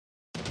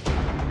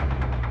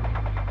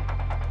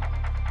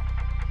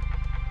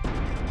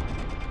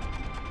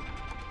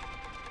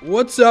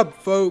What's up,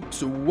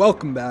 folks?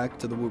 Welcome back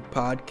to the Whoop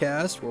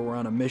Podcast, where we're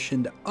on a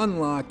mission to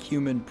unlock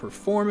human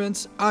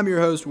performance. I'm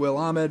your host, Will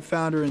Ahmed,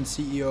 founder and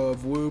CEO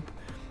of Whoop,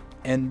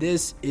 and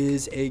this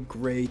is a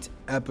great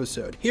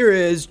episode. Here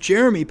is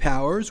Jeremy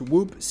Powers,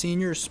 Whoop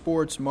Senior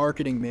Sports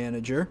Marketing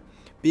Manager,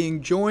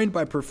 being joined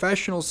by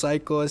professional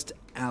cyclist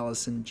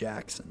Alison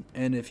Jackson.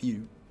 And if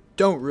you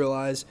don't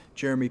realize,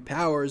 Jeremy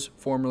Powers,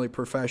 formerly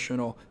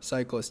professional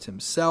cyclist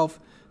himself,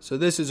 so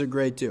this is a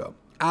great duo.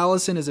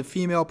 Alison is a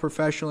female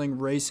professional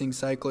racing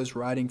cyclist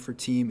riding for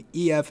Team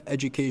EF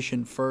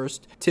Education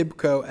First,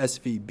 Tibco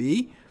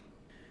SVB.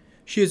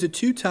 She is a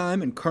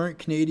two-time and current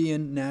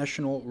Canadian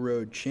National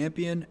Road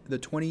Champion, the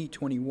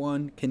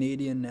 2021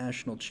 Canadian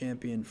National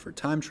Champion for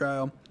Time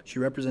Trial. She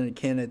represented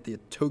Canada at the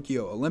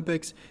Tokyo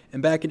Olympics,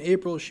 and back in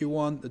April, she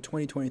won the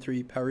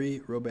 2023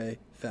 Paris-Roubaix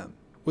Femme.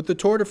 With the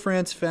Tour de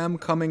France Femme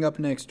coming up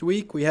next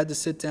week, we had to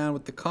sit down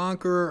with the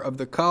conqueror of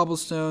the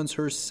cobblestones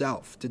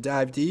herself to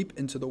dive deep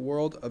into the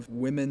world of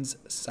women's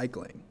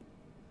cycling.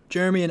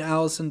 Jeremy and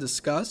Alison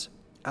discuss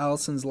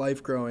Alison's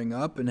life growing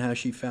up and how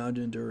she found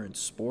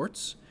endurance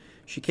sports.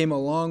 She came a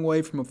long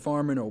way from a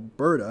farm in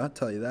Alberta, I'll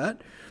tell you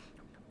that.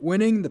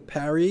 Winning the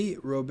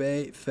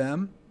Paris-Roubaix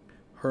Femme,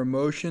 her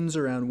emotions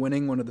around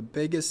winning one of the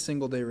biggest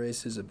single-day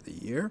races of the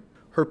year,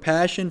 her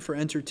passion for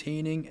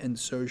entertaining and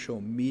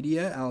social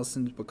media.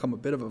 Alison's become a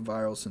bit of a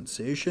viral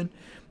sensation.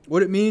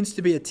 What it means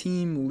to be a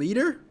team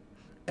leader,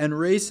 and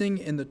racing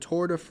in the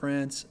Tour de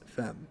France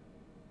Femme.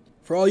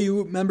 For all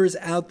you members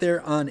out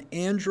there on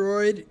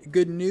Android,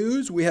 good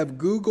news. We have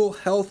Google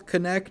Health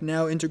Connect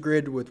now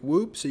integrated with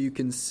Whoop, so you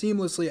can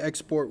seamlessly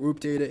export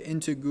Whoop data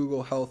into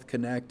Google Health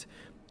Connect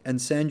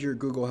and send your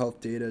Google Health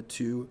data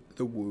to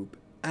the Whoop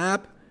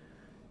app.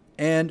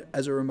 And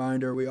as a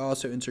reminder, we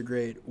also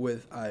integrate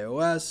with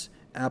iOS,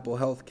 Apple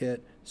Health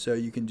Kit, so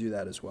you can do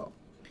that as well.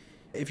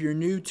 If you're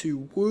new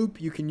to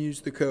Whoop, you can use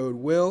the code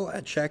WILL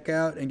at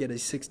checkout and get a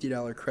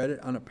 $60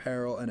 credit on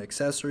apparel and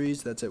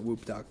accessories. That's at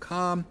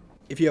whoop.com.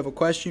 If you have a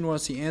question you want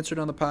to see answered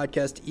on the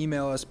podcast,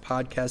 email us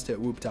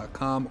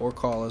podcast@whoop.com or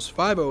call us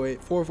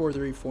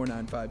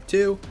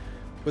 508-443-4952.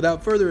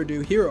 Without further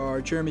ado, here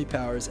are Jeremy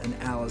Powers and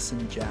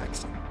Alison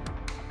Jackson.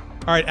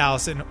 All right,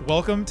 Alison,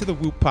 welcome to the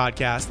Whoop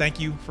Podcast. Thank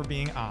you for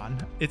being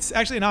on. It's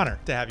actually an honor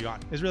to have you on.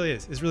 It really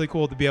is. It's really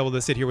cool to be able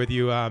to sit here with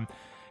you.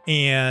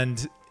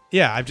 And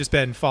yeah, I've just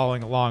been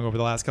following along over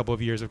the last couple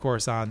of years, of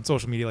course, on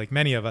social media like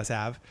many of us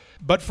have.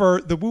 But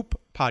for the Whoop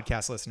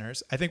Podcast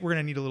listeners, I think we're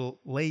going to need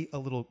lay a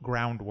little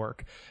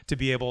groundwork to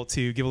be able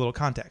to give a little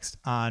context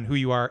on who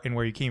you are and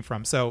where you came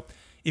from. So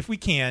if we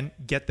can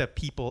get the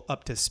people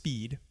up to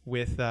speed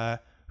with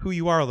who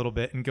you are a little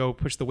bit and go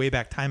push the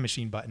Wayback Time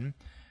Machine button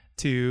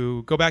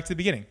to go back to the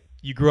beginning.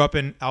 You grew up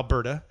in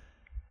Alberta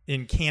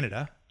in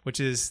Canada, which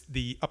is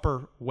the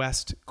upper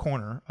west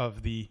corner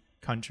of the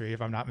country,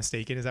 if I'm not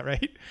mistaken. Is that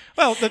right?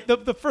 Well,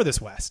 the furthest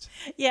west.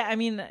 Yeah, I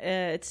mean,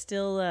 it's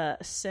still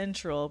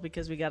central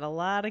because we got a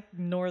lot of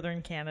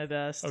northern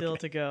Canada still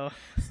to go.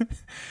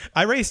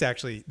 I raced,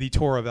 actually, the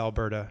Tour of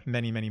Alberta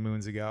many, many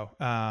moons ago,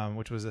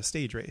 which was a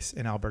stage race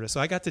in Alberta. So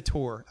I got to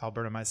tour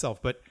Alberta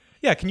myself. But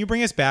yeah, can you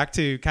bring us back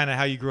to kind of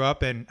how you grew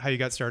up and how you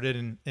got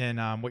started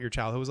and what your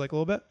childhood was like a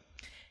little bit?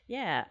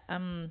 Yeah,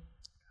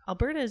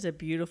 Alberta is a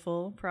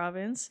beautiful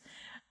province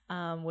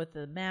with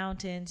the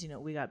mountains. You know,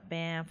 we got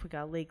Banff, we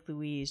got Lake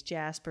Louise,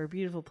 Jasper,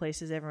 beautiful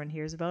places everyone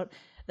hears about.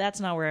 That's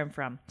not where I'm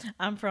from.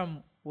 I'm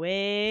from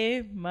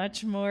way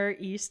much more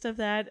east of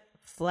that,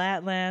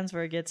 flatlands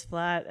where it gets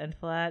flat, and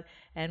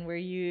where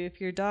if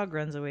your dog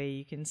runs away,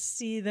 you can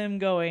see them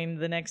going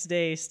the next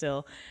day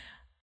still.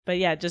 But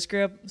yeah, just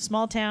grew up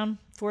small town,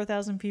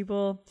 4,000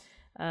 people,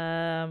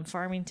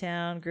 farming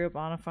town, grew up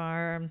on a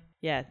farm.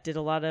 Yeah, did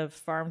a lot of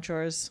farm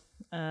chores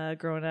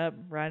growing up,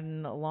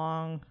 riding a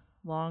long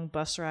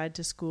bus ride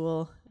to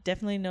school.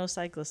 Definitely no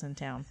cyclists in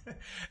town.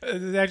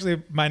 This is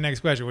actually my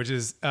next question, which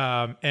is,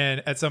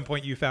 and at some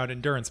point you found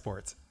endurance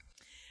sports.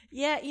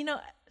 Yeah,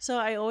 so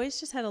I always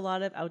just had a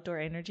lot of outdoor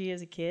energy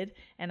as a kid,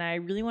 and I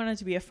really wanted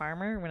to be a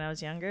farmer when I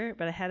was younger,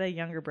 but I had a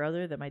younger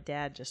brother that my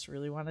dad just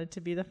really wanted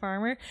to be the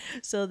farmer.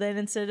 So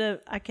then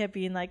I kept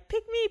being like,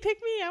 pick me,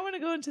 I want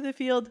to go into the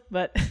field,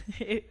 but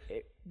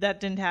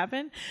that didn't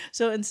happen.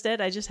 So instead,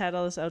 I just had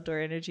all this outdoor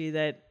energy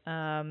that,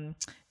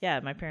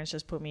 my parents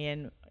just put me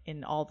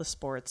in all the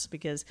sports,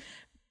 because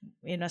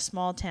in a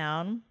small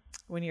town,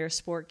 when you're a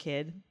sport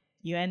kid,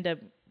 you end up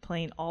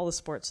playing all the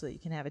sports so that you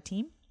can have a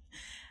team.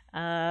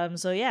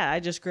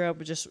 I just grew up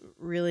with just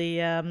really,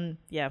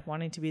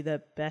 wanting to be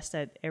the best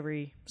at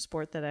every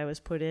sport that I was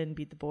put in,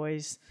 beat the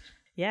boys.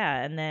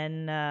 Yeah. And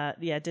then,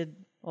 did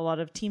a lot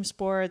of team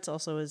sports,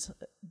 also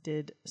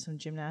did some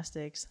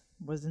gymnastics,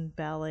 was in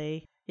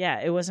ballet.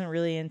 Yeah. It wasn't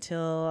really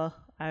until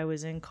I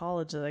was in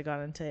college that I got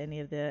into any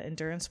of the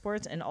endurance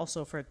sports, and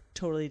also for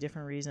totally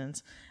different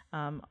reasons.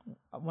 One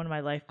of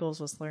my life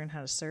goals was to learn how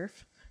to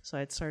surf. So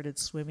I'd started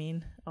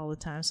swimming all the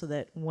time so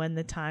that when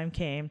the time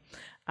came,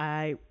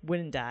 I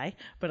wouldn't die,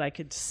 but I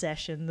could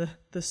session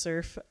the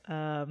surf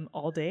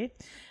all day.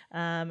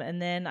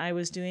 And then I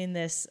was doing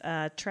this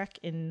trek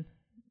in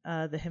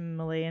the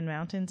Himalayan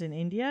mountains in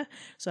India.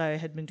 So I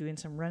had been doing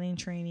some running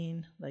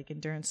training, like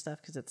endurance stuff,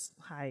 because it's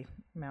high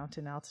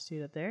mountain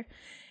altitude up there.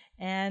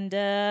 And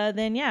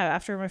then,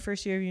 after my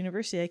first year of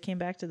university, I came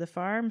back to the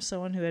farm.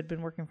 Someone who had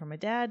been working for my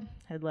dad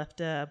had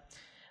left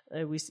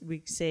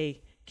we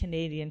say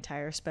Canadian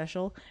Tire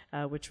Special,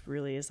 which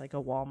really is like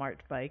a Walmart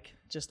bike,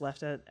 just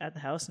left at the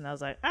house. And I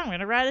was like, I'm going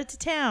to ride it to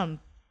town.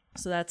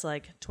 So that's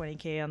like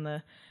 20K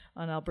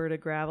on Alberta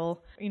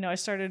gravel. I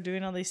started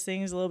doing all these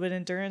things a little bit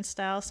endurance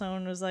style.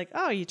 Someone was like,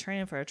 oh, you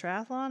training for a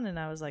triathlon? And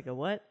I was like, a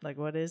what? Like,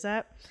 what is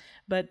that?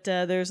 But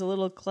there's a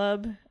little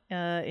club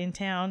in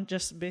town,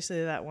 just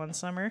basically that one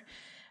summer.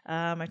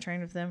 I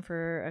trained with them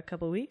for a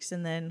couple of weeks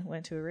and then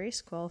went to a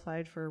race,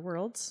 qualified for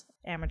Worlds,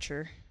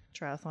 amateur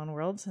triathlon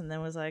Worlds, and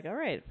then was like, all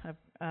right,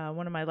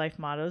 one of my life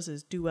mottos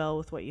is do well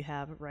with what you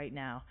have right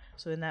now.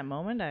 So in that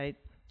moment, I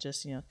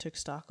just, took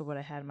stock of what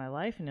I had in my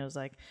life, and it was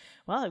like,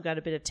 well, I've got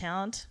a bit of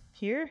talent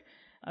here.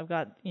 I've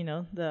got,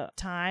 the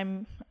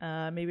time,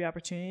 maybe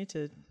opportunity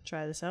to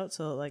try this out.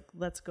 So like,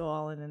 let's go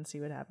all in and see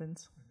what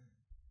happens.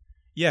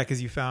 Yeah,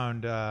 because you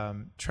found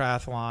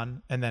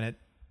triathlon, and then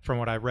from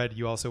what I read,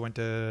 you also went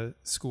to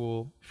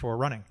school for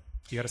running.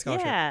 You got a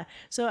scholarship. Yeah.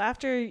 So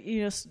after,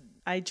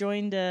 I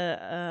joined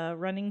a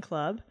running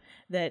club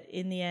that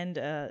in the end,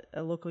 a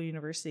local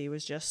university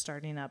was just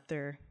starting up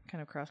their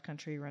kind of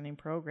cross-country running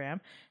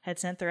program, had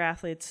sent their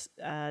athletes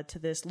to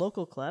this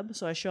local club.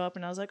 So I show up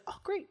and I was like, oh,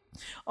 great.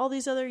 All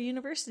these other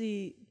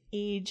university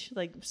age,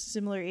 like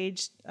similar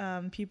age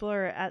people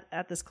are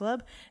at this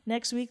club.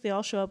 Next week, they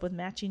all show up with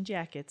matching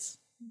jackets.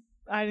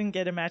 I didn't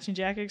get a matching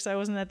jacket because I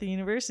wasn't at the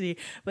university,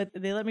 but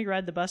they let me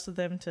ride the bus with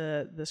them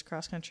to this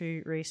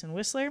cross-country race in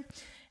Whistler,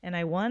 and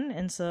I won.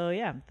 And so,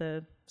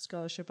 the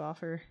scholarship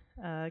offer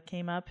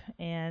came up,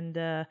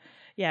 and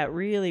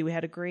really, we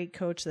had a great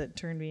coach that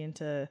turned me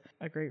into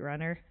a great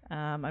runner.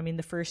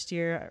 The first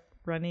year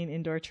running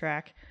indoor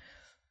track,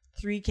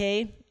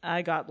 3K,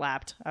 I got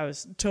lapped. I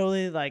was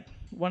totally like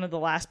one of the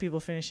last people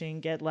finishing,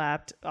 get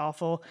lapped,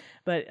 awful.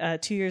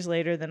 But 2 years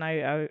later, then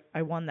I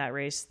won that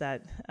race,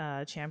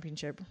 that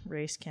championship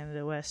race,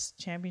 Canada West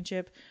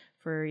Championship,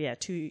 for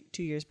 2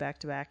 years back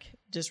to back.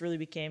 Just really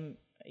became,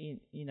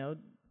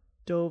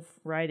 dove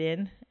right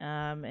in,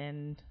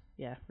 and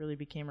really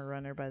became a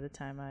runner by the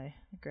time I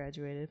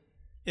graduated.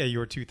 Yeah, you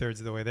were 2/3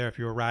 of the way there. If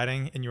you were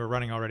riding and you were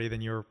running already,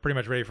 then you were pretty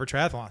much ready for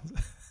triathlons.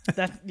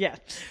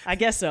 I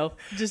guess so.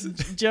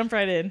 Just jump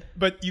right in.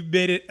 But you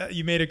made it.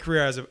 You made a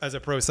career as a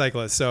pro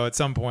cyclist. So at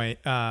some point,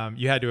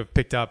 you had to have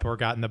picked up or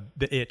gotten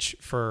the itch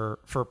for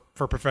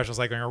professional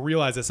cycling, or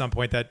realized at some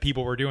point that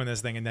people were doing this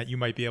thing and that you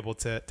might be able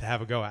to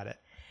have a go at it.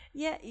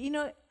 Yeah,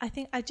 I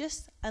think I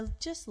just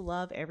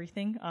love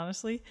everything,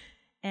 honestly.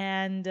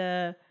 And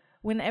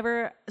when I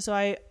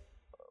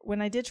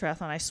did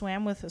triathlon, I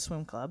swam with a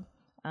swim club.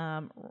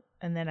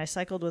 And then I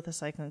cycled with a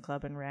cycling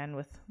club and ran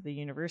with the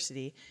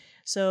university.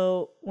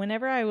 So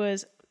whenever I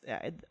was,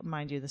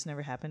 mind you, this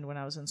never happened when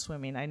I was in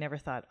swimming. I never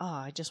thought, oh,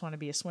 I just want to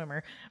be a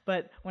swimmer.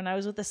 But when I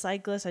was with the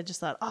cyclist, I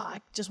just thought, oh,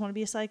 I just want to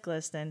be a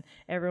cyclist. And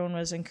everyone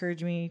was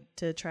encouraging me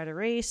to try to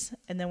race.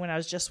 And then when I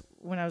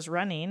was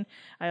running,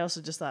 I also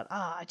just thought,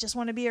 oh, I just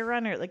want to be a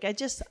runner. Like, I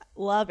just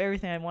love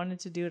everything. I wanted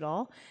to do it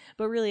all.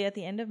 But really, at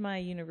the end of my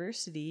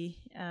university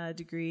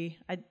degree,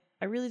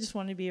 I really just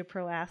wanted to be a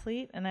pro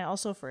athlete, and I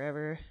also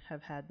forever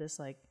have had this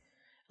like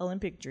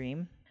Olympic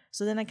dream.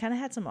 So then I kind of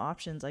had some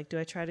options, like, do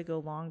I try to go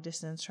long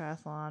distance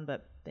triathlon,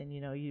 but then,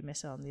 you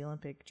miss out on the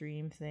Olympic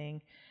dream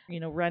thing.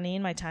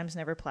 Running, my time's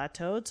never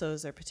plateaued, so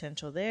is there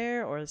potential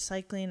there? Or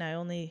cycling, I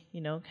only,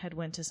 had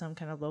went to some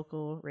kind of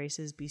local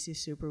races, BC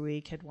Super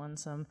Week, had won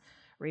some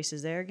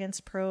races there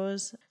against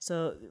pros.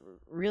 So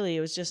really,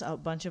 it was just a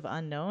bunch of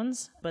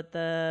unknowns, but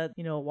the,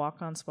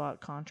 walk-on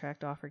spot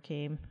contract offer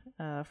came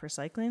for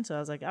cycling. So I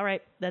was like, all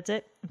right, that's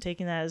it. I'm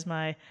taking that as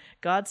my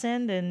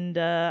godsend, and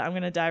I'm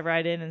going to dive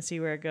right in and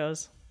see where it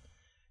goes.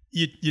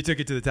 You took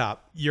it to the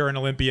top. You're an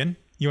Olympian.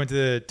 You went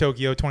to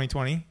Tokyo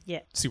 2020. Yeah.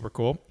 Super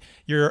cool.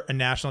 You're a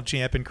national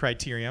champ in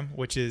criterium,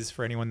 which is,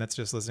 for anyone that's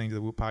just listening to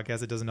the Whoop podcast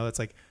that doesn't know, that's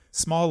like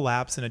small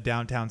laps in a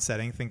downtown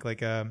setting. Think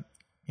like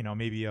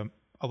maybe a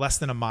less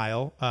than a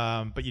mile,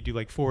 but you do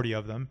like 40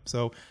 of them.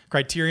 So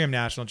criterium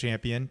national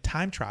champion,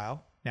 time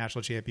trial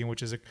national champion,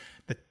 which is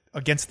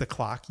against the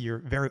clock. You're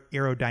very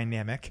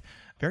aerodynamic,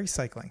 very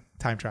cycling,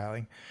 time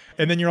trialing.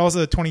 And then you're also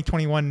the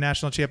 2021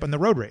 national champ on the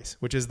road race,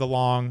 which is the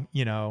long,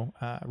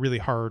 really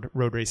hard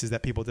road races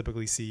that people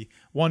typically see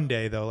one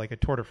day, though, like a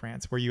Tour de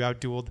France, where you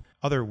outdueled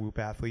other Whoop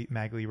athlete,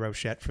 Maghalie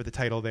Rochette, for the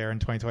title there in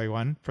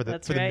 2021 for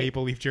the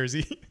Maple Leaf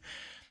jersey.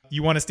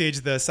 You won a stage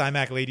of the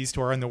CIMAC Ladies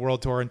Tour and the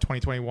World Tour in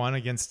 2021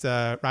 against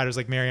riders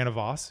like Marianne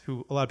Vos,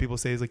 who a lot of people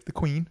say is like the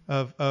queen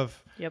of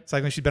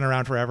cycling. She's been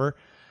around forever.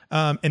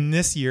 And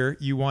this year,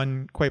 you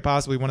won quite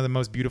possibly one of the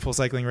most beautiful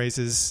cycling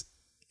races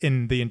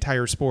in the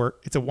entire sport.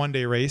 It's a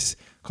one-day race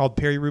called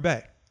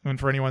Paris-Roubaix. And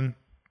for anyone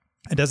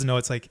that doesn't know,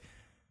 it's like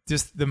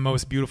just the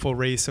most beautiful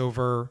race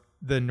over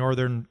the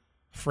northern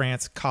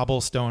France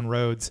cobblestone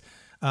roads.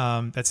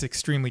 That's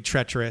extremely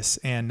treacherous.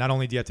 And not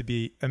only do you have to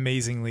be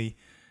amazingly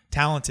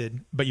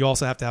talented, but you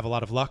also have to have a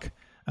lot of luck.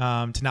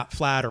 to not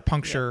flat or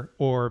puncture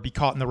or be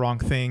caught in the wrong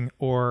thing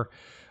or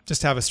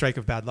just have a strike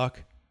of bad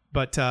luck.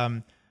 But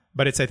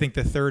it's, I think,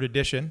 the third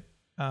edition.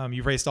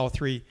 You've raced all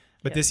three,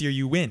 but this year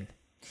you win.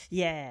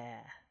 Yeah.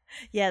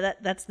 Yeah,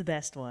 that's the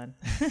best one.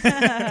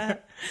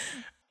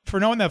 For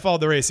no one that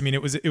followed the race, I mean,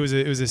 it was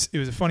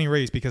a funny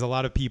race because a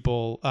lot of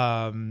people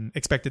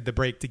expected the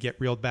break to get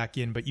reeled back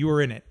in, but you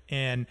were in it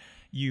and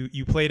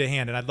you played a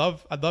hand. And I'd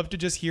love to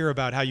just hear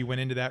about how you went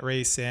into that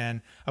race.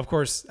 And of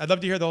course, I'd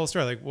love to hear the whole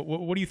story. Like,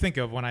 what do you think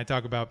of when I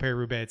talk about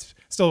Paris-Roubaix?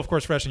 It's still, of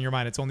course, fresh in your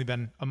mind. It's only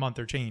been a month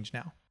or change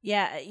now.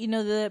 Yeah,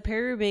 the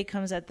Paris-Roubaix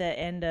comes at the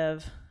end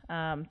of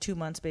 2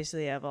 months,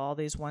 basically, of all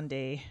these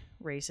one-day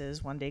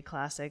races, one-day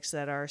classics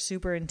that are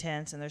super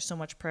intense, and there's so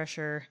much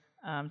pressure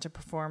to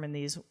perform in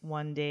these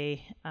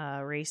one-day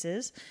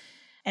races.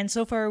 And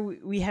so far,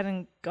 we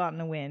hadn't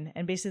gotten a win.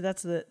 And basically,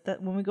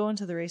 that when we go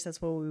into the race,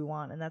 that's what we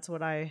want, and that's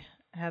what I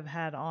have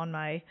had on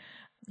my,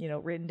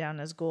 written down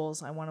as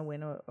goals. I want to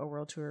win a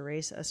World Tour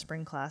race, a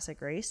Spring Classic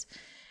race.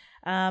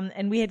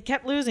 And we had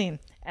kept losing.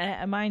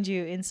 And mind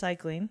you, in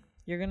cycling,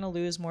 you're going to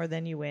lose more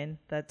than you win.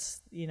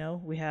 That's,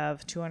 we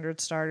have 200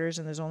 starters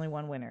and there's only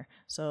one winner.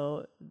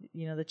 So,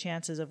 the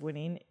chances of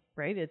winning,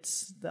 right?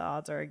 The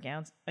odds are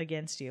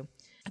against you.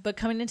 But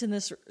coming into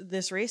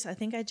this race, I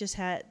think I just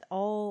had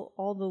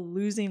all the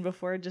losing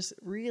before just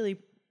really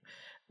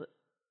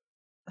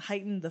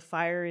heightened the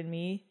fire in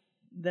me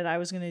that I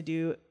was going to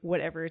do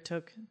whatever it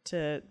took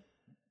to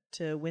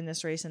win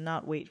this race and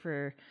not wait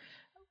for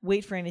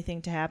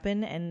anything to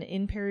happen. And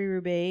in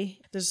Paris-Roubaix,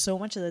 there's so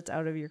much that's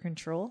out of your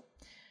control.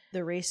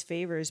 The race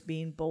favors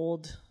being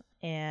bold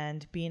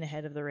and being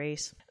ahead of the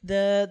race.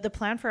 The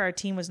plan for our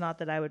team was not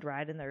that I would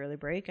ride in the early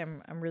break.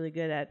 I'm really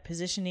good at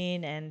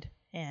positioning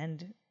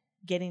and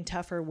getting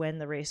tougher when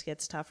the race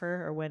gets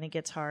tougher or when it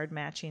gets hard,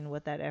 matching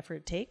what that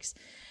effort takes.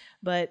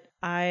 But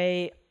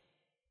I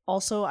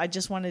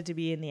just wanted to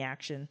be in the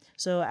action.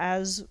 So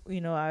as,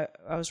 I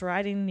was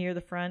riding near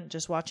the front,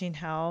 just watching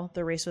how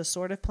the race was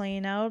sort of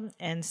playing out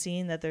and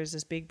seeing that there's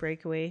this big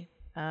breakaway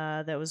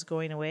that was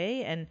going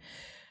away and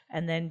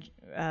then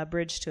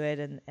bridge to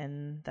it.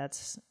 And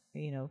that's,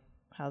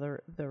 how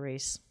the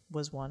race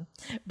was won.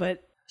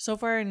 But so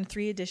far in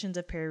 3 editions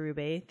of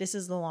Paris-Roubaix, this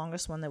is the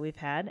longest one that we've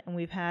had. And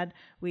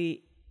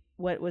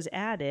what was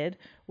added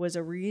was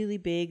a really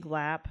big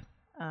lap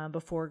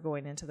before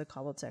going into the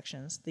cobbled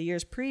sections. The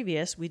years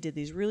previous, we did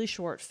these really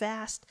short,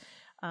 fast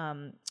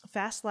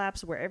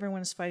laps where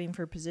everyone's fighting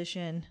for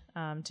position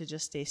to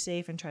just stay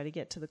safe and try to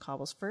get to the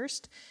cobbles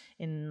first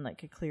in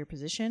like a clear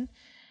position.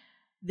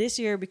 This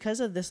year, because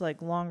of this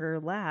like longer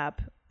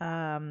lap,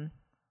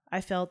 I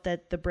felt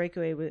that the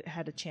breakaway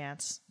had a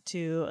chance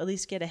to at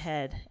least get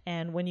ahead.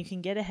 And when you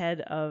can get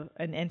ahead of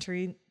and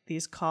entering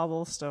these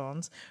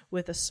cobblestones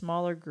with a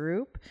smaller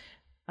group,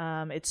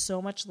 it's so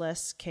much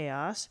less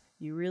chaos.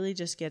 You really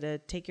just get to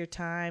take your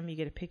time. You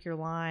get to pick your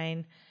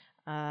line,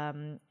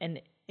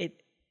 and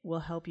it will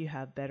help you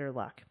have better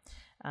luck.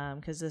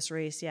 Because this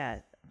race,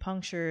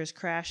 punctures,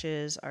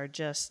 crashes are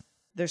just,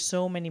 there's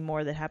so many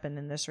more that happen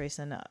in this race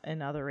than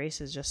in other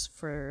races just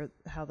for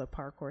how the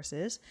parcours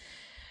is.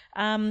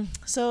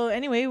 So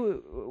anyway,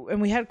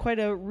 we had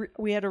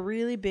a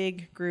really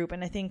big group.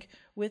 And I think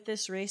with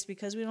this race,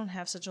 because we don't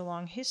have such a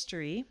long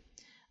history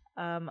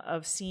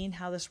of seeing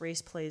how this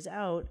race plays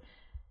out,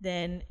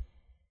 then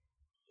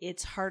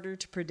it's harder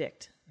to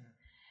predict.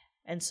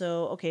 And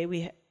so,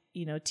 okay,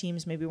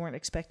 teams maybe weren't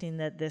expecting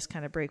that this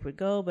kind of break would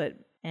go,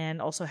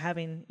 and also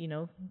having,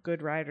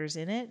 good riders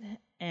in it.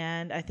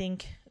 And I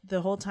think the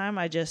whole time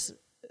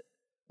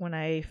when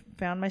I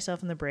found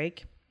myself in the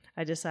break,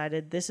 I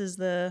decided this is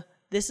the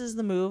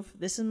move.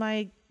 This is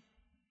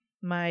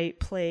my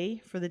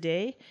play for the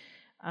day.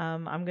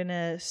 I'm going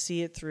to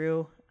see it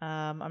through.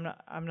 I'm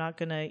not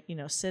going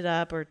to, sit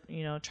up or,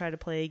 try to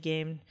play a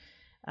game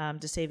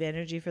to save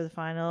energy for the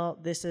final.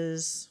 This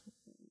is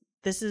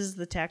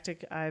the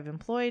tactic I've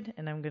employed,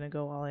 and I'm going to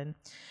go all in.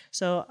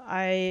 So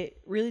I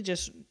really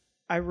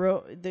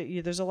wrote,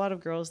 there's a lot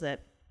of girls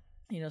that,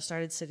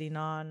 started sitting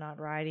on, not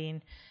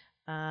riding.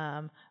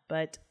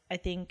 But I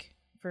think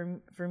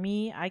for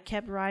me, I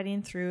kept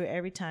riding through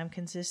every time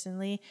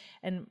consistently.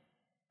 And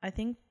I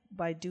think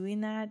by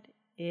doing that,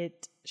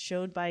 it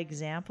showed by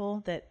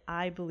example that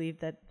I believe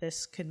that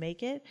this could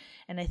make it.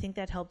 And I think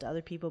that helped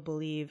other people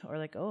believe, or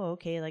like, oh,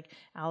 okay, like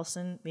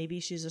Alison, maybe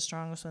she's the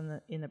strongest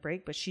one in the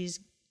break, but she's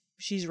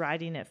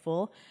riding it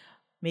full.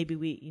 Maybe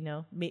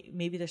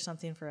maybe there's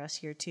something for us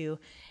here too.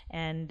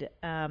 And,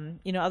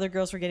 other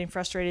girls were getting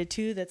frustrated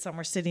too that some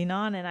were sitting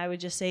on. And I would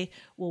just say,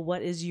 well,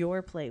 what is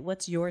your play?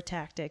 What's your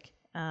tactic?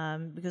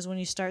 Because when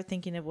you start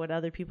thinking of what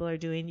other people are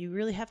doing, you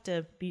really have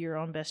to be your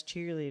own best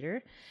cheerleader.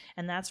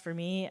 And that's for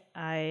me.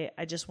 I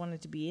just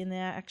wanted to be in the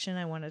action.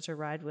 I wanted to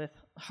ride with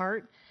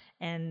heart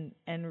and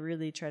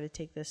really try to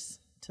take this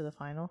to the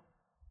final.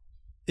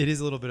 It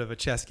is a little bit of a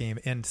chess game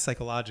and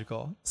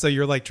psychological. So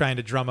you're like trying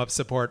to drum up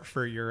support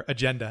for your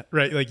agenda,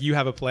 right? Like you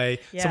have a play,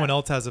 someone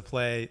else has a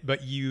play,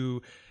 but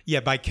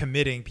by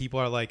committing, people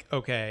are like,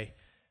 okay,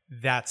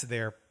 that's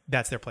their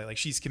play. Like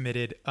she's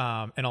committed.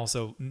 And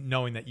also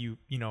knowing that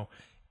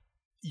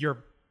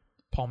your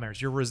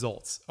Palmares, your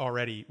results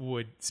already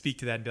would speak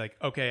to that and be like,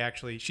 okay,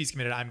 actually she's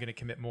committed, I'm going to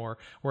commit more.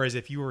 Whereas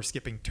if you were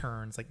skipping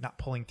turns, like not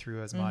pulling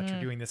through as much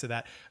or doing this or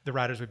that, the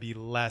riders would be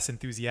less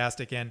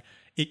enthusiastic. And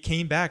it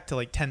came back to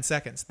like 10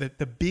 seconds.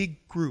 The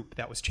big group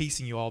that was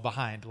chasing you all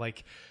behind,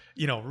 like,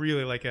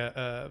 really like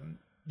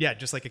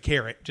just like a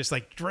carrot, just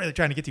like really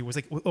trying to get to you, was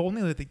like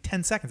only like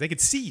 10 seconds. They could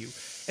see you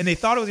and they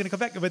thought it was going to come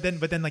back. But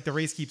then like the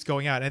race keeps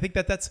going out. And I think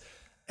that's,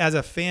 as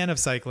a fan of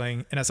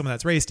cycling and as someone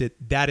that's raced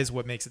it, that is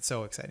what makes it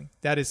so exciting.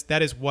 That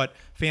is what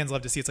fans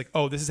love to see. It's like,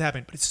 oh, this is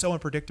happening, but it's so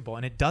unpredictable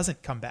and it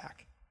doesn't come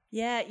back.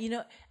 Yeah,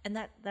 and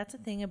that's the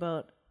thing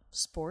about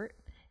sport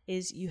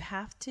is you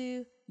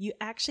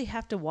actually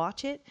have to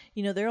watch it.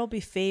 There'll be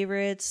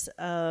favorites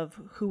of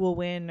who will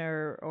win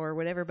or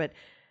whatever, but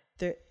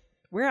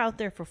we're out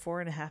there for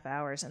 4.5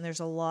 hours and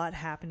there's a lot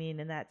happening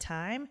in that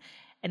time.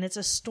 And it's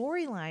a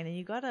storyline, and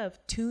you got to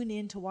tune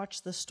in to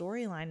watch the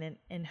storyline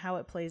and how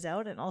it plays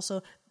out. And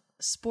also,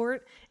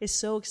 sport is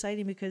so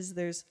exciting because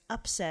there's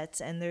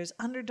upsets and there's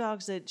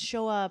underdogs that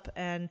show up,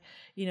 and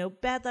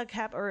bad luck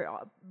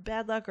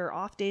or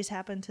off days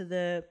happen to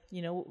the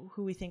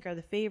who we think are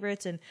the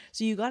favorites, and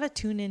so you got to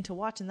tune in to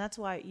watch, and that's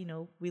why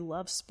we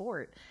love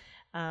sport,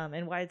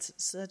 and why it's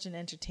such an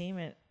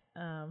entertainment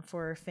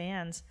for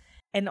fans.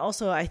 And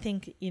also, I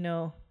think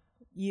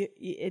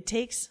it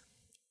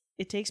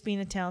takes being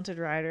a talented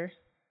rider.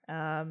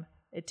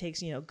 It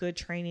takes, good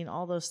training,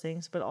 all those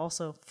things, but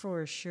also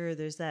for sure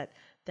there's that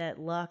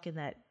luck and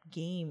that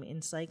game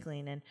in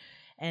cycling.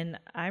 And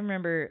I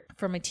remember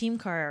from a team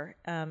car,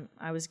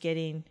 I was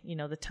getting,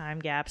 the time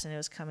gaps and it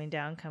was coming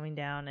down.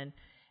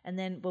 And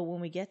then, but when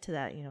we get to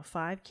that,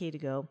 5K to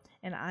go,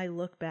 and I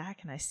look back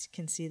and I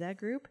can see that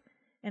group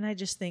and I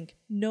just think,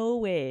 no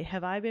way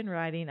have I been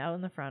riding out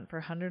in the front for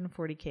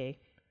 140K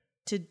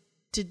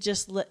to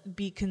just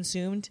be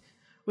consumed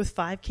with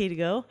 5K to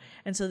go.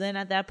 And so then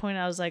at that point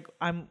I was like,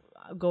 I'm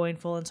going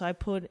full. And so I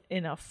put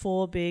in a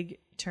full big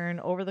turn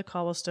over the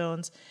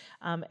cobblestones.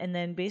 And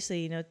then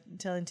basically,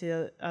 telling to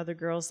the other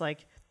girls,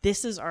 like,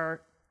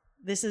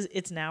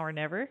 it's now or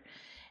never.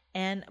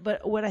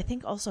 But what I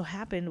think also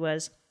happened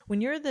was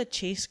when you're the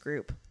chase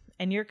group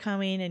and you're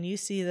coming and you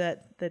see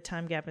that the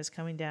time gap is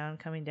coming down.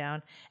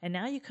 And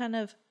now you kind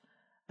of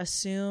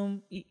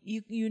assume,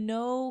 you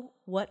know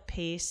what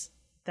pace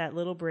that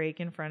little break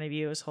in front of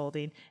you is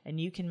holding, and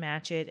you can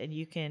match it, and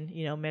you can,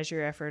 measure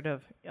your effort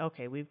of,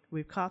 okay,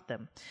 we've caught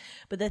them.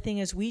 But the thing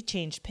is, we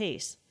changed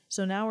pace.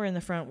 So now we're in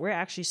the front. We're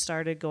actually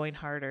started going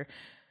harder.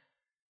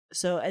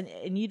 So,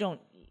 and you don't,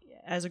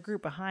 as a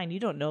group behind, you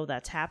don't know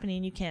that's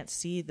happening. You can't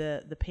see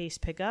the pace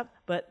pick up,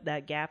 but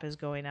that gap is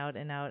going out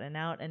and out and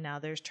out. And now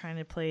there's trying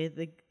to play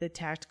the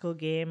tactical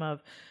game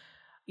of,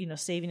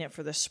 saving it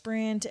for the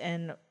sprint,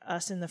 and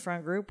us in the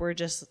front group, we're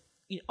just,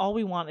 all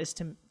we want is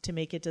to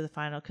make it to the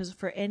final. Because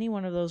for any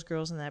one of those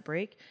girls in that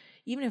break,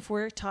 even if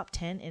we're top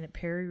 10 in a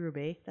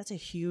Paris-Roubaix, that's a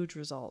huge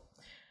result.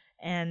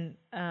 And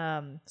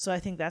so I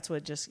think that's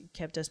what just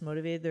kept us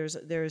motivated.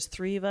 There's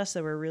 3 of us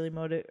that were really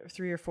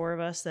 3 or 4 of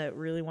us that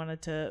really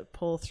wanted to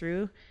pull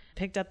through,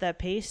 picked up that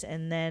pace,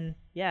 and then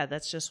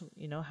that's just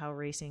how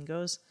racing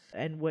goes.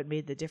 And what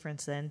made the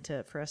difference then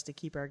for us to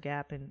keep our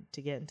gap and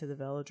to get into the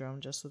velodrome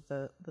just with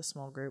the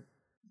small group.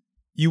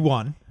 You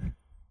won.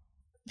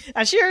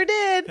 I sure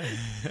did.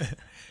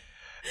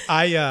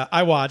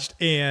 I watched,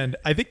 and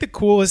I think the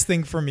coolest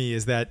thing for me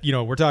is that,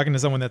 we're talking to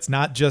someone that's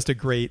not just a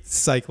great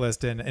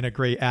cyclist and a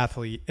great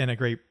athlete and a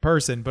great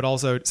person, but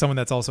also someone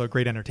that's also a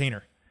great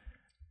entertainer.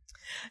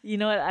 You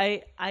know what?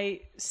 I've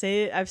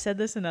said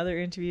this in other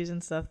interviews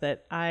and stuff,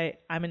 that I'm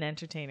an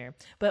entertainer.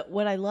 But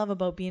what I love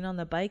about being on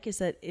the bike is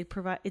that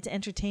it's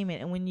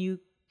entertainment. And when you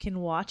can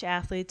watch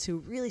athletes who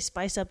really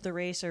spice up the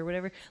race or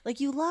whatever, like,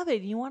 you love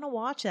it, you want to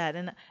watch that,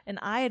 and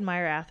I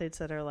admire athletes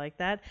that are like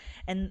that,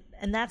 and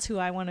that's who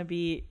I want to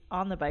be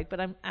on the bike. But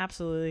I'm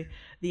absolutely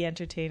the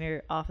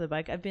entertainer off the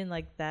bike. I've been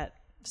like that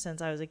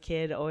since I was a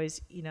kid,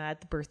 always,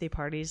 at the birthday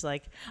parties,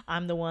 like,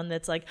 I'm the one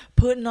that's like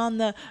putting on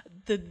the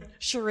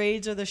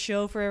charades or the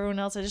show for everyone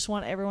else. I just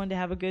want everyone to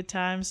have a good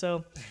time.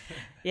 So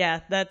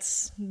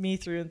that's me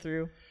through and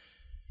through.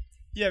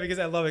 Yeah, because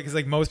I love it. Because,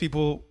 like, most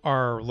people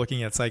are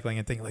looking at cycling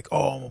and thinking, like,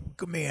 oh,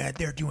 man,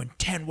 they're doing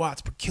 10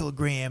 watts per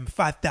kilogram,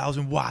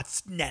 5,000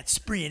 watts net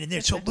sprint,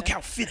 and so look how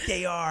fit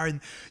they are.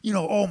 And,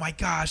 oh, my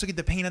gosh, look at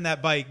the pain on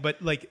that bike.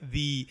 But, like,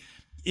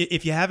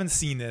 if you haven't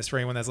seen this, for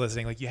anyone that's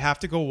listening, like, you have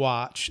to go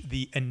watch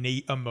the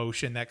innate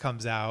emotion that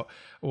comes out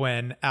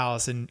when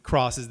Alison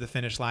crosses the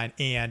finish line.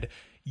 And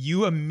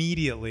you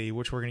immediately,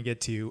 which we're going to get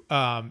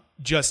to,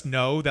 just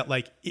know that,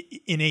 like,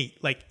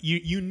 innate, like,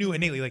 you knew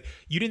innately, like,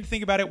 you didn't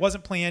think about it,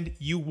 wasn't planned,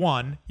 you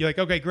won. You're like,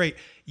 okay, great.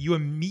 You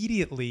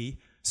immediately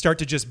start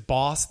to just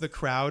boss the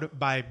crowd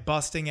by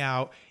busting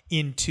out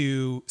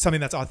into something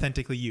that's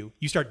authentically you.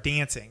 You start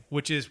dancing,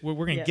 which is, we're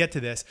going to get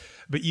to this,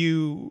 but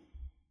you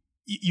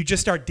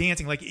just start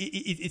dancing. Like,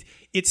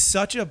 it's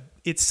such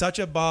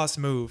a boss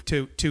move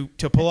to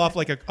pull off,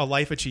 like, a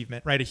life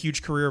achievement, right? A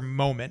huge career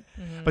moment,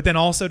 but then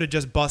also to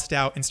just bust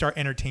out and start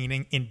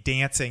entertaining and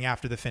dancing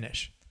after the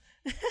finish.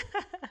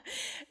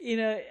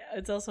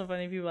 It's also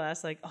funny. People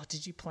ask like, "Oh,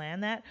 did you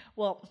plan that?"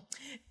 Well,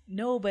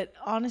 no, but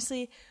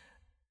honestly,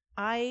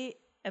 I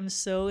am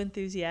so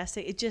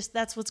enthusiastic.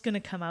 That's what's going to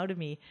come out of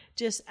me.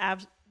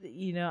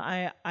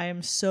 I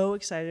am so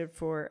excited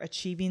for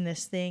achieving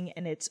this thing,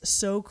 and it's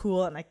so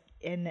cool.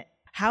 And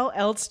how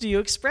else do you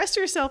express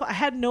yourself?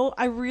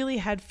 I really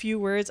had few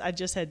words. I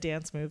just had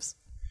dance moves.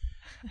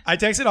 I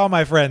texted all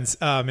my friends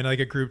in like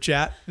a group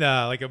chat.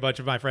 Like a bunch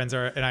of my friends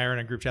and I are in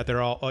a group chat.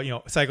 They're all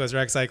cyclists or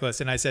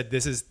ex-cyclists, and I said,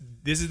 "This is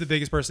the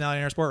biggest personality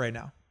in our sport right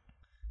now."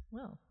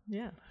 Well,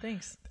 yeah,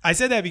 thanks. I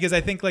said that because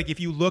I think like if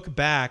you look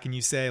back and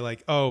you say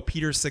like, "Oh,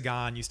 Peter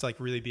Sagan used to like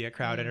really be a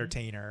crowd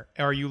entertainer,"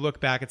 or you look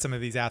back at some of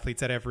these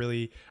athletes that have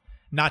really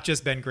not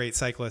just been great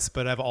cyclists,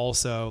 but have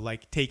also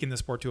like taken the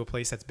sport to a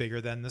place that's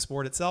bigger than the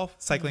sport itself.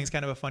 Cycling is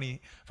kind of a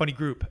funny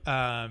group.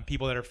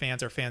 People that are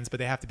fans, but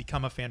they have to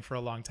become a fan for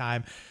a long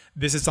time.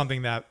 This is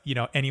something that,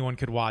 anyone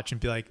could watch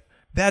and be like,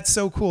 that's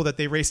so cool that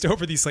they raced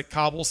over these like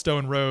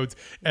cobblestone roads.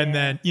 And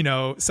then,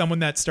 someone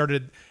that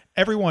started,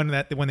 everyone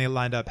that when they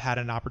lined up had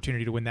an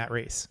opportunity to win that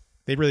race.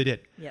 They really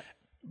did. Yep.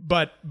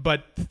 But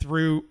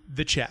through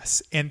the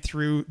chess and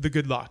through the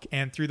good luck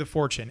and through the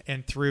fortune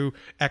and through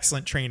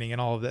excellent training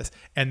and all of this,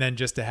 and then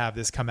just to have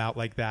this come out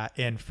like that,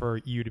 and for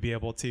you to be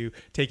able to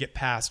take it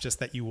past just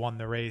that you won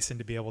the race and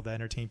to be able to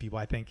entertain people,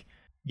 I think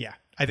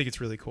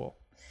it's really cool.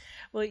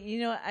 Well,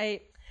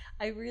 I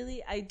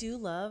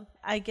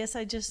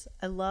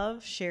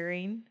love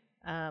sharing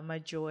my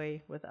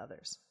joy with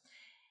others.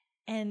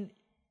 And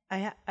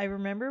I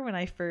remember when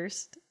I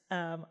first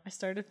I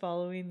started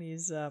following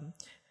these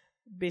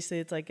basically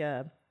it's like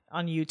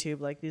on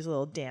YouTube, like these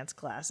little dance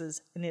classes,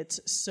 and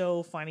it's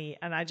so funny.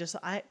 And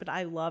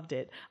I loved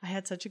it. I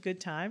had such a good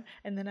time.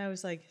 And then I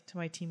was like to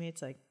my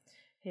teammates, like,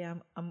 "Hey,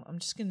 I'm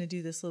just going to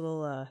do this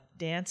little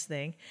dance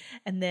thing."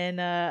 And then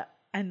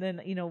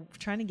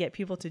trying to get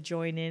people to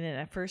join in. And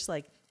at first,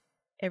 like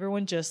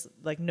everyone just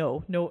like,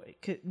 no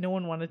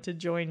one wanted to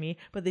join me,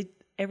 but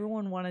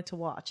everyone wanted to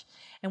watch.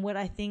 And what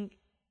I think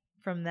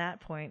from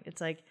that point,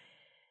 it's like,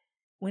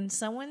 when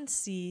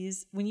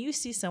you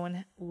see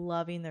someone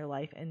loving their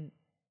life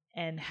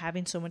and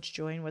having so much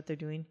joy in what they're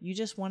doing, you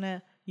want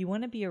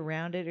to be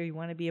around it, or you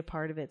want to be a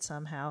part of it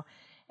somehow.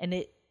 And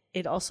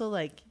it also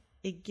like,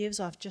 it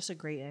gives off just a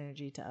great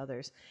energy to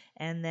others.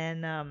 And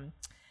then,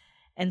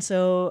 and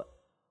so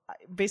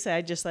basically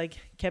I just like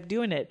kept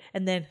doing it,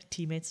 and then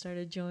teammates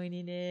started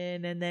joining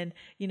in. And then,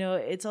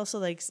 it's also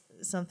like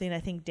something,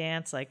 I think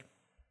dance, like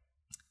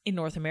in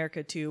North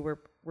America too,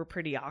 we're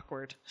pretty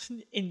awkward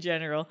in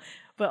general,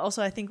 but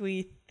also I think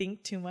we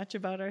think too much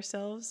about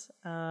ourselves.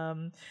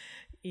 Don't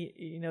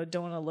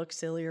want to look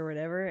silly or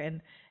whatever,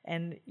 and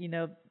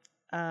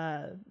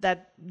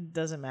that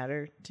doesn't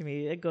matter to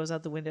me. It goes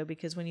out the window,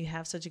 because when you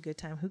have such a good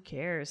time, who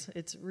cares?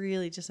 It's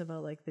really just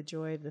about like the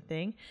joy of the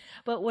thing.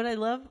 But what I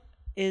love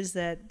is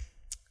that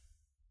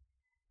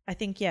I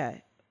think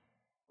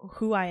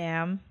who I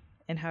am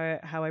and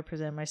how I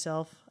present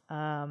myself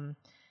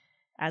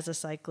as a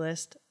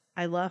cyclist,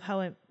 I love how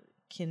it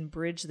can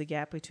bridge the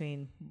gap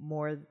between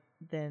more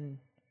than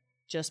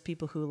just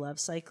people who love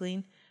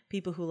cycling,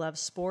 people who love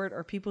sport,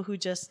 or people who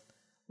just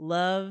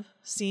love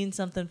seeing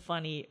something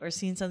funny or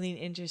seeing something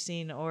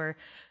interesting, or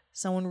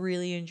someone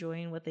really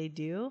enjoying what they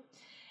do.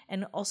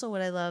 And also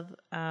what I love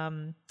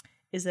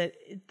is that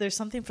there's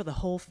something for the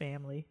whole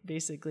family,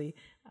 basically.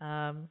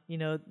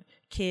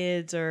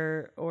 Kids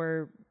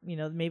or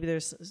maybe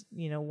there's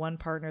one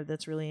partner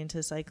that's really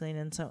into cycling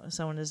and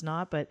someone is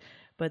not, but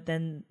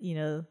then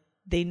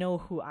they know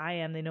who I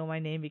am. They know my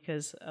name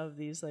because of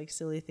these like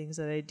silly things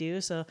that I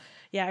do. So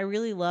yeah, I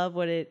really love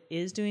what it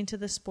is doing to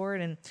the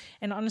sport. And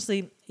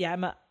honestly,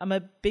 yeah, I'm a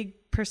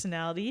big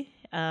personality.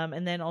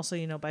 And then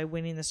also, by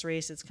winning this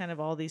race, it's kind of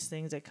all these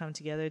things that come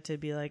together to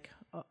be like,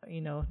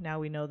 now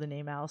we know the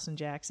name Alison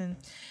Jackson.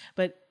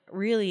 But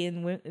really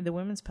in the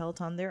women's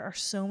peloton, there are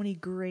so many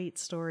great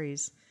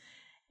stories.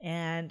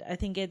 And I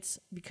think it's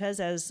because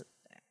as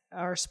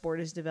our sport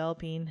is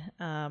developing,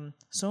 when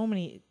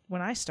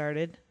I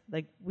started,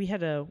 like we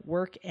had to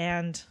work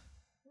and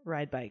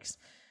ride bikes,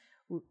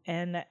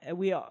 and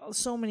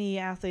so many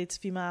athletes,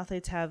 female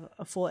athletes, have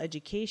a full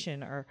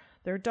education, or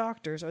they're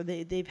doctors, or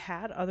they've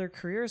had other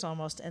careers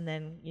almost, and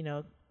then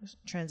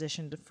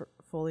transitioned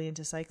fully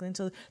into cycling.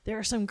 So there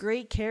are some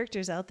great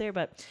characters out there,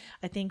 but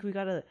I think we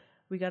gotta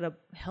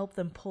help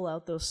them pull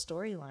out those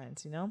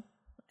storylines,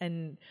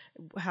 And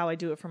how I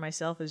do it for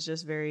myself is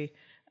just very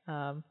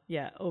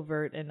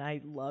overt, and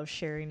I love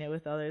sharing it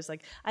with others.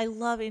 Like I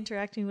love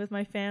interacting with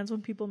my fans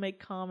when people make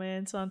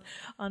comments on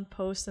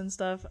posts and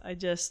stuff. I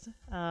just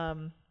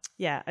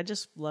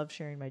love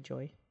sharing my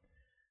joy.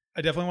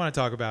 I definitely want to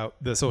talk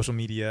about the social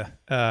media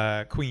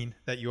queen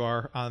that you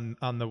are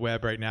on the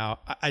web right now.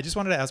 I just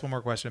wanted to ask one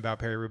more question about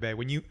Paris-Roubaix.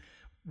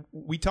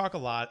 We talk a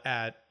lot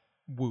at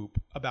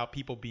Whoop about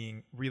people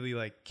being really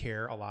like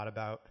care a lot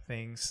about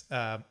things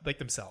like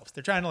themselves.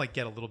 They're trying to like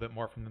get a little bit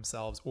more from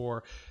themselves,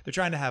 or they're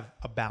trying to have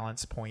a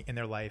balance point in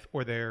their life,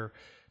 or they're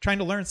trying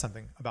to learn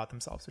something about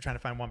themselves. They're trying to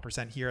find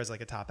 1% here as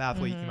like a top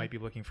athlete. You might be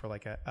looking for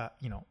like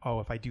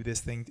if I do this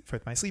thing for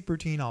my sleep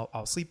routine,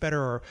 I'll sleep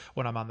better, or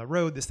when I'm on the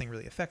road, this thing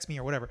really affects me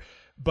or whatever.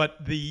 But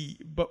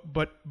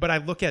I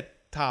look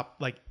at top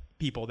like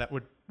people that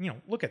would,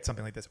 look at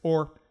something like this,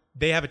 or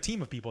they have a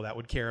team of people that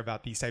would care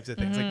about these types of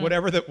things, like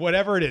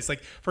whatever it is.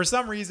 Like for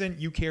some reason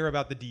you care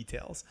about the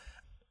details.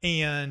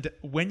 And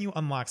when you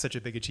unlock such a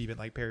big achievement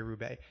like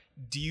Paris-Roubaix,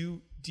 do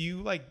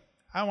you like,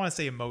 I don't want to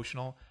say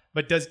emotional,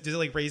 but does it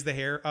like raise the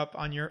hair up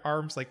on your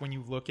arms? Like when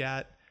you look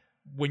at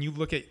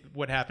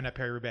what happened at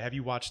Paris-Roubaix, have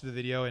you watched the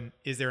video, and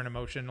is there an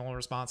emotional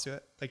response to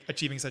it? Like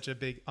achieving such a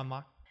big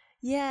unlock?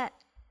 Yeah.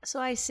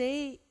 So I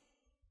say,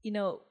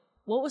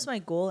 what was my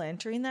goal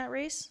entering that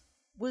race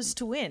was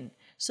to win.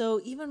 So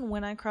even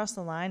when I cross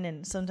the line,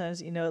 and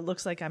sometimes, it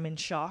looks like I'm in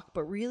shock,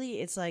 but really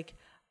it's like,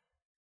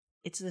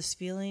 it's this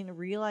feeling,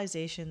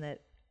 realization that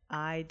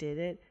I did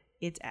it.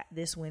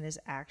 This win is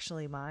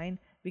actually mine,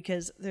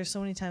 because there's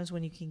so many times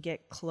when you can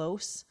get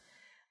close.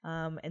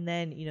 And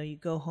then, you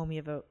go home, you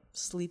have a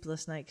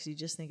sleepless night because you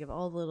just think of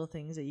all the little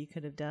things that you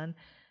could have done,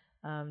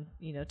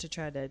 to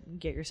try to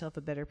get yourself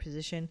a better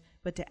position.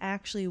 But to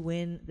actually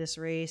win this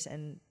race,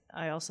 and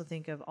I also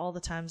think of all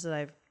the times that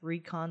I've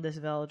reconned this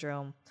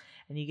velodrome,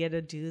 and you get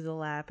to do the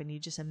lap, and you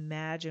just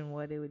imagine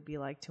what it would be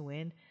like to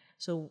win.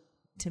 So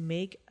to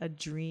make a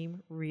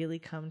dream really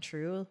come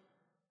true,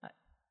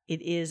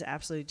 it is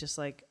absolutely just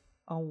like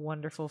a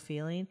wonderful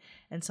feeling,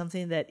 and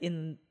something that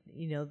in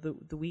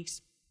the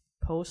weeks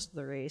post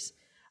the race,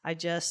 I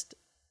just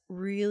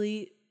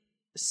really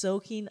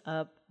soaking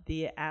up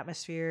the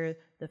atmosphere,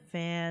 the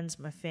fans,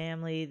 my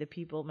family, the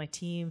people, my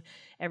team,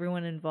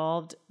 everyone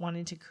involved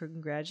wanting to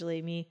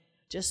congratulate me,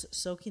 just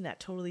soaking that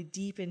totally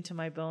deep into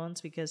my bones,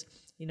 because,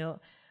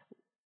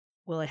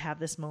 will I have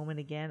this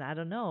moment again? I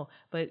don't know.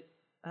 But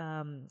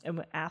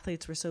and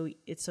athletes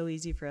it's so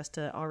easy for us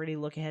to already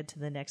look ahead to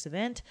the next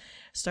event,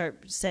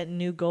 start setting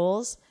new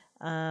goals.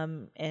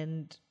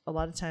 And a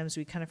lot of times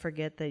we kind of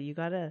forget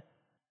that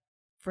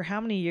for how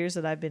many years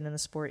that I've been in the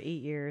sport,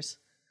 8 years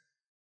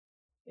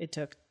it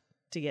took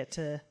to get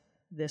to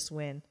this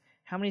win.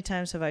 How many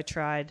times have I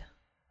tried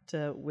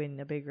to win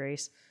a big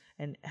race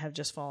and have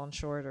just fallen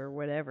short or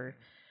whatever?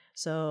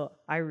 So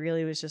I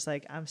really was just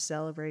like, I'm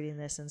celebrating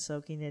this and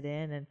soaking it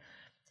in.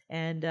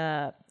 And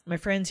my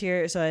friends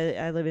here, so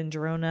I live in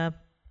Girona,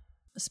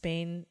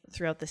 Spain,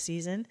 throughout the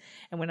season.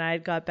 And when I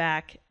got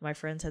back, my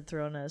friends had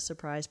thrown a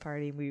surprise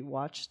party. We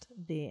watched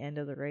the end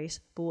of the race.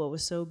 But what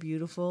was so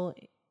beautiful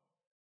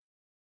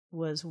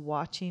was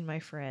watching my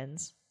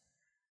friends,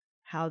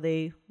 how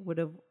they would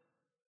have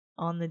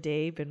on the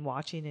day been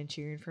watching and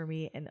cheering for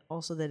me, and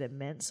also that it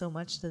meant so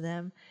much to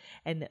them,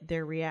 and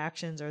their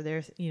reactions, or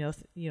their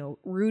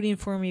rooting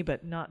for me,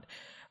 but not,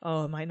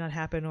 oh, it might not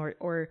happen,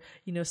 or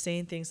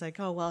saying things like,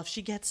 oh, well, if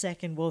she gets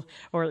second,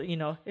 or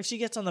if she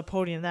gets on the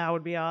podium, that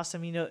would be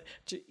awesome,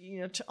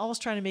 always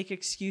trying to make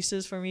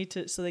excuses for me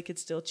so they could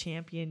still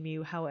champion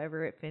me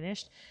however it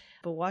finished.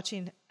 But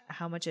watching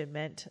how much it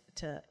meant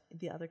to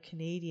the other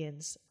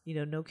Canadians,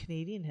 no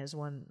Canadian has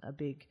won a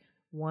big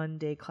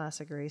one-day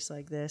classic race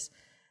like this.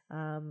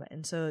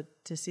 And so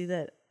to see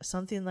that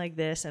something like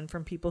this, and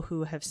from people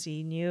who have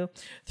seen you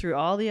through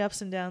all the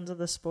ups and downs of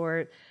the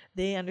sport,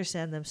 they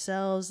understand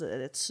themselves that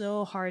it's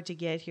so hard to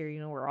get here.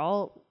 We're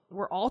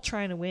all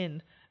trying to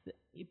win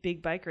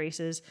big bike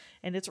races,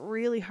 and it's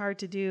really hard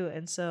to do.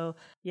 And so,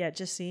 yeah,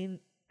 just seeing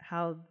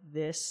how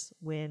this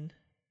win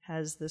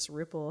has this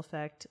ripple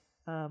effect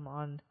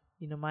on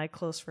my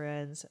close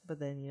friends, but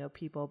then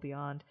people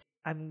beyond.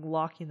 I'm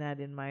locking that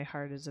in my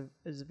heart as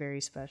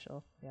very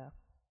special. Yeah.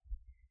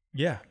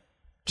 Yeah.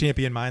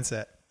 Champion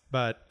mindset.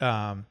 But,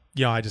 I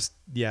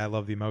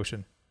love the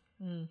emotion.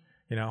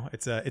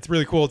 It's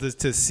really cool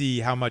to see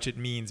how much it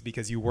means,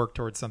 because you work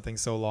towards something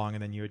so long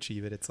and then you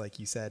achieve it. It's like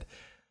you said,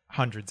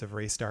 hundreds of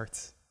race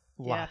starts,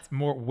 lots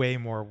way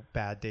more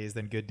bad days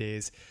than good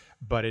days.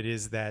 But it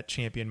is that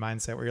champion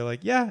mindset where you're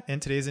like, yeah,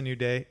 and today's a new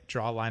day,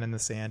 draw a line in the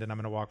sand, and I'm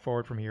going to walk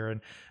forward from here.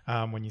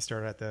 And when you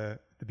start at the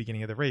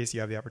beginning of the race,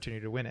 you have the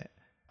opportunity to win it.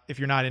 If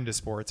you're not into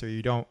sports, or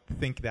you don't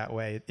think that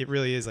way, it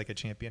really is like a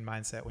champion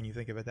mindset when you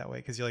think of it that way,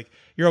 because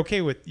you're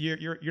okay with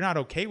you're not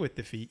okay with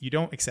defeat. You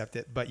don't accept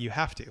it, but you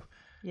have to.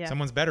 Yeah.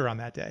 Someone's better on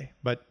that day,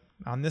 but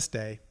on this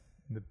day,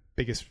 the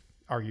biggest,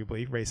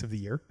 arguably, race of the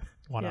year,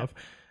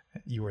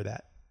 you were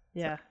that.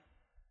 Yeah. So,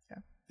 yeah,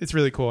 it's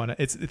really cool, and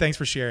thanks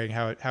for sharing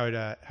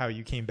how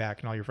you came back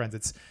and all your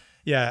friends.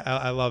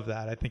 I love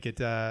that. I think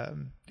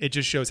it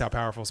just shows how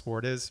powerful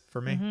sport is for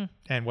me,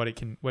 and what it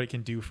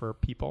can do for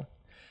people.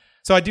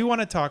 So I do want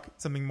to talk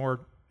something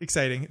more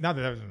exciting. Not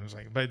that was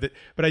exciting,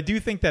 but I do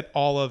think that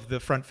all of the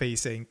front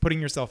facing, putting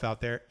yourself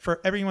out there,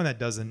 for everyone that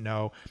doesn't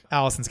know,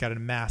 Alison's got a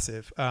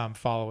massive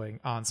following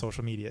on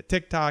social media,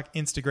 TikTok,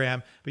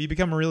 Instagram, but you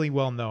become really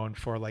well known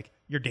for like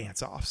your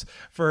dance offs.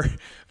 For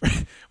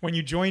when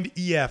you joined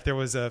EF, there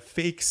was a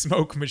fake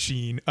smoke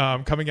machine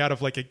coming out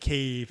of like a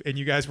cave, and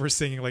you guys were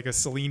singing like a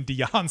Celine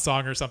Dion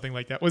song or something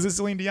like that. Was it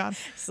Celine Dion?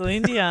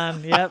 Celine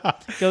Dion.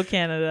 Yep. Go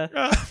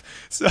Canada.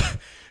 So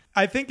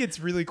I think it's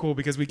really cool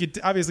because we could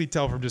obviously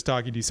tell from just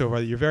talking to you so far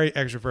that you're very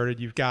extroverted.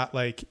 You've got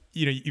like,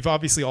 you've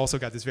obviously also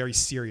got this very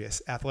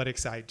serious athletic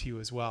side to you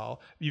as well.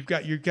 You've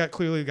got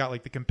clearly got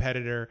like the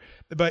competitor,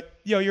 but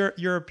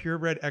you're a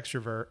purebred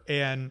extrovert,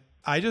 and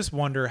I just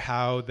wonder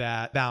how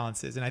that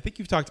balances. And I think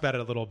you've talked about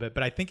it a little bit,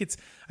 but I think it's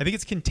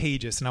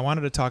contagious. And I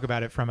wanted to talk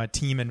about it from a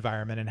team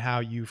environment and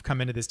how you've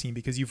come into this team,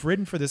 because you've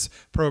ridden for this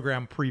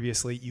program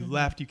previously. You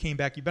left, you came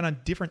back, you've been on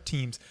different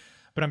teams,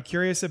 but I'm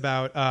curious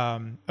about,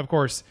 of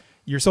course,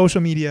 your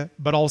social media,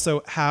 but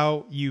also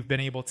how you've been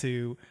able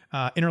to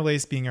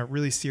interlace being a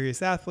really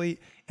serious athlete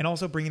and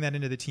also bringing that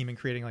into the team and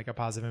creating like a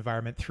positive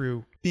environment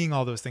through being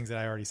all those things that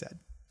I already said.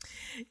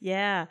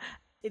 Yeah.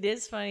 It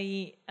is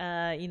funny,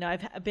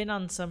 I've been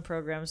on some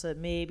programs that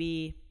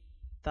maybe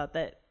thought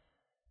that,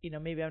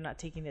 maybe I'm not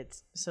taking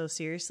it so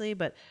seriously,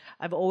 but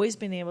I've always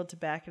been able to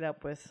back it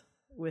up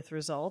with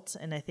results.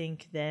 And I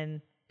think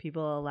then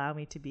people allow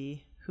me to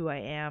be who I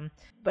am.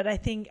 But I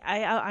think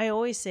I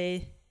always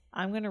say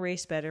I'm going to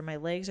race better. My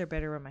legs are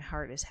better when my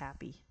heart is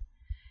happy.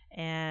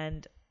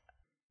 And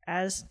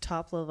as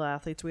top level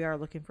athletes, we are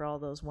looking for all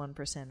those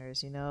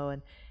 1%ers,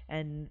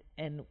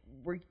 and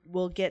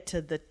we'll get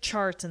to the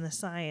charts and the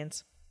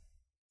science.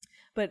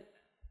 But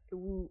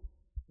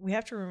we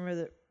have to remember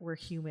that we're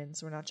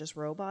humans. We're not just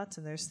robots,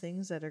 and there's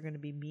things that are going to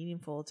be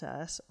meaningful to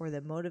us or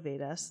that motivate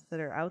us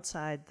that are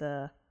outside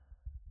the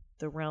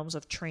realms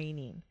of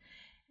training.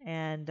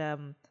 And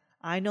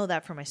I know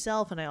that for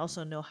myself, and I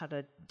also know how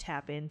to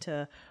tap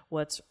into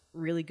what's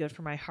really good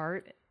for my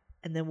heart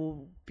and then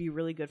will be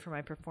really good for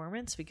my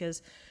performance.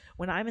 Because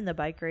when I'm in the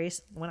bike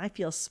race, when I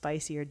feel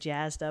spicy or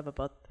jazzed up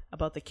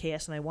about the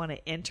chaos and I want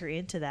to enter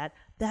into that,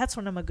 that's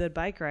when I'm a good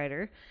bike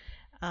rider.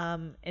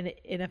 And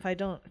if I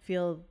don't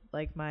feel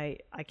like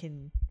I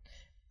can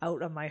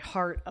out of my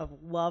heart of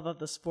love of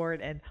the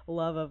sport and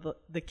love of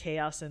the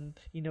chaos and,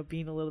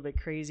 being a little bit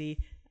crazy,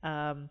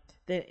 that,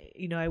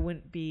 I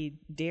wouldn't be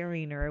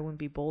daring or I wouldn't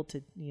be bold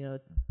to,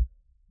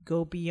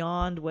 go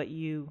beyond what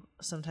you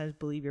sometimes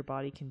believe your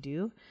body can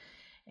do.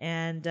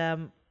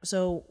 And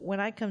so when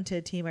I come to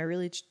a team, I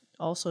really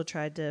also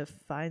tried to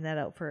find that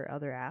out for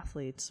other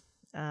athletes.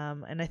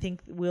 And I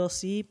think we'll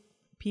see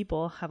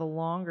people have a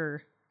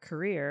longer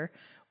career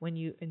when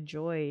you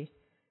enjoy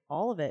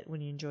all of it,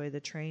 when you enjoy the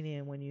training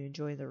and when you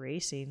enjoy the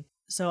racing.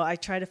 So I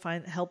try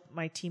to help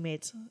my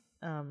teammates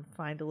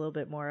find a little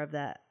bit more of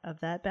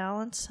that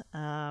balance.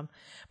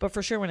 But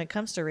for sure, when it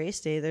comes to race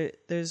day,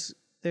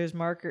 there's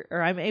marker,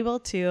 or I'm able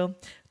to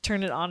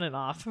turn it on and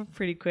off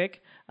pretty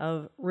quick,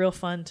 of real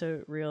fun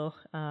to real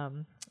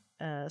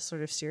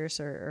sort of serious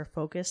or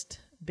focused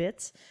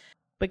bits.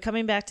 But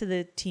coming back to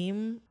the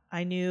team,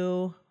 I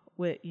knew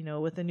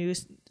with the new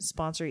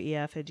sponsor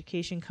EF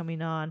Education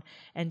coming on,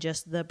 and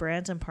just the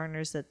brands and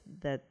partners that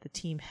the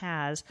team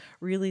has,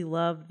 really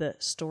love the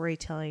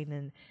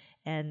storytelling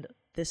and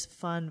this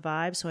fun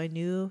vibe. So I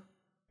knew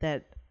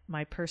that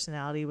my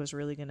personality was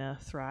really going to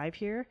thrive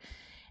here.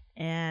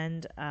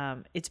 And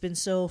it's been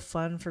so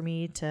fun for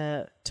me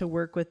to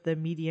work with the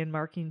media and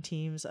marketing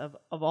teams of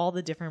all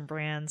the different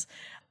brands.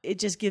 It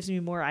just gives me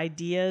more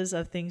ideas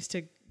of things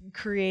to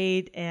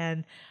create,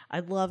 and I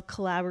love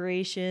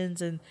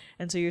collaborations.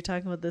 And so you're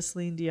talking about the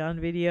Celine Dion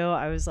video.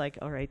 I was like,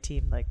 all right,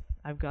 team, like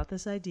I've got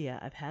this idea.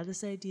 I've had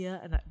this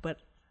idea, but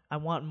I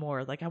want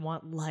more. Like I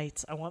want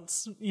lights. I want,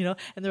 and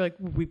they're like,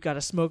 we've got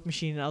a smoke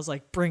machine. And I was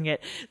like, bring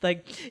it.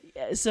 Like,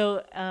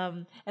 so,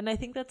 and I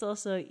think that's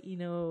also,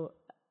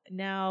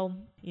 now,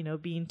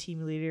 being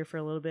team leader for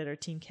a little bit or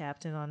team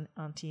captain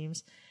on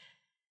teams,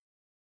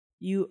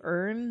 you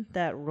earn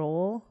that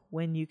role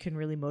when you can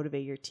really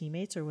motivate your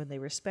teammates or when they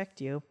respect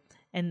you.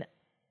 And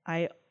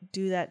I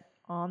do that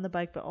on the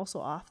bike, but also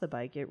off the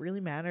bike. It really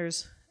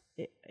matters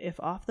if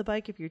off the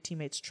bike, if your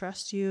teammates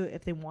trust you,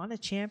 if they want to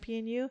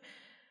champion you,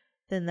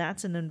 then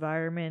that's an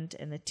environment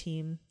and a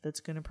team that's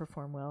going to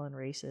perform well in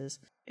races.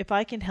 If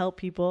I can help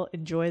people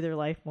enjoy their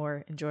life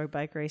more, enjoy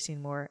bike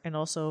racing more, and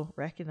also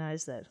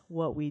recognize that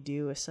what we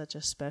do is such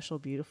a special,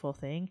 beautiful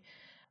thing,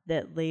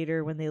 that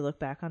later when they look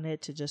back on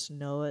it, to just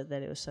know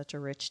that it was such a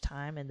rich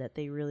time and that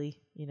they really,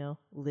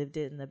 lived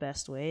it in the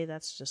best way,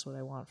 that's just what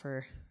I want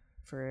for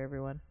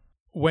everyone.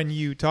 When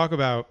you talk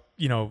about,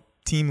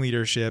 team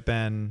leadership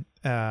and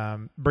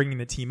bringing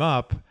the team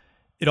up,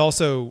 it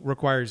also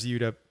requires you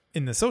to,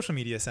 in the social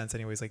media sense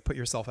anyways, like put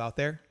yourself out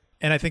there.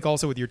 And I think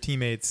also with your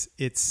teammates,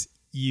 it's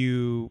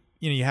you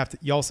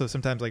you also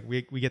sometimes like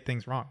we get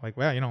things wrong. Like,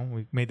 well,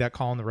 we made that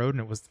call on the road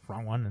and it was the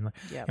wrong one.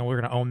 And we're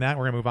going to own that.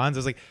 We're going to move on.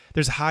 So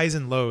there's highs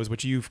and lows,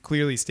 which you've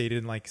clearly stated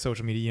in like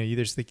social media.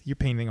 You're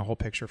painting a whole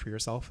picture for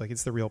yourself. Like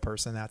it's the real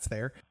person that's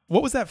there.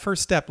 What was that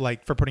first step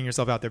like for putting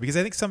yourself out there? Because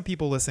I think some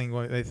people listening,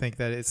 they think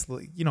that it's,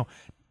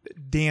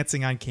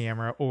 dancing on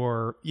camera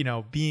or,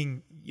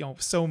 being,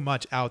 so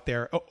much out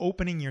there,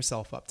 opening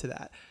yourself up to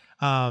that.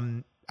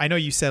 I know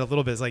you said a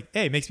little bit, it's like,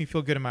 hey, it makes me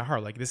feel good in my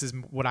heart. Like this is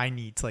what I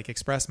need to like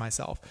express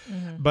myself.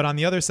 Mm-hmm. But on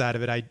the other side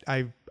of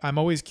it, I'm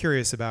always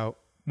curious about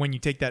when you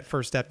take that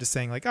first step to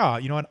saying like, oh,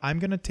 you know what, I'm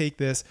going to take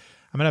this,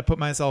 I'm going to put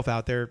myself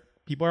out there.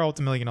 People are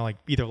ultimately going to like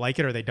either like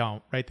it or they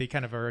don't, right? They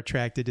kind of are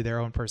attracted to their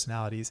own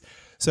personalities.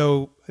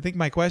 So I think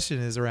my question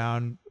is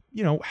around,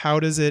 how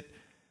does it,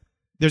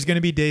 there's going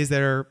to be days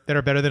that are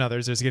better than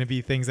others. There's going to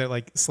be things that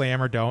like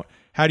slam or don't.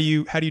 How do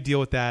you deal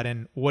with that?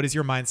 And what is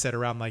your mindset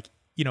around like,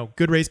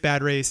 good race,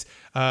 bad race,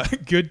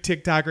 good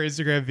TikTok or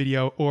Instagram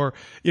video, or,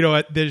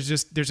 there's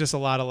just a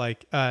lot of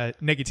like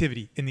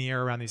negativity in the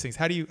air around these things.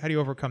 How do you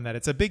overcome that?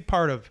 It's a big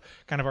part of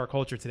kind of our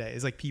culture today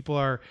is like people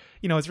are,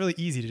 it's really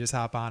easy to just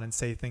hop on and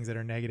say things that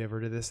are negative or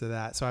to this or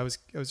that. So I was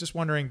just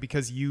wondering,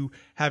 because you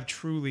have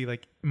truly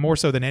like more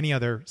so than any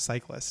other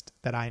cyclist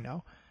that I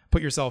know,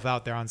 put yourself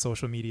out there on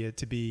social media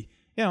to be,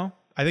 I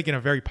think in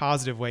a very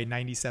positive way,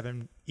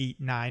 97,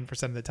 8,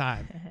 9% of the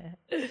time.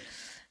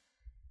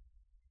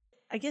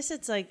 I guess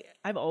it's like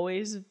I've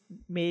always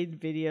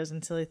made videos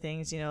and silly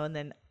things,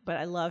 but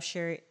I love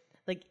sharing.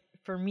 Like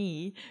for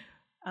me,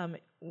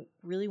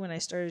 really when I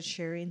started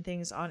sharing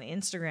things on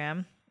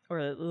Instagram or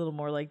a little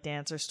more like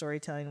dance or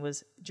storytelling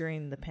was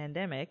during the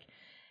pandemic.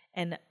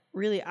 And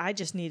really I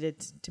just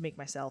needed to make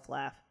myself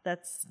laugh.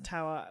 That's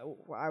how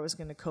I was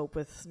going to cope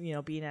with,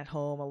 being at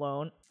home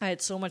alone. I had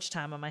so much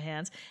time on my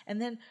hands.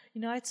 And then,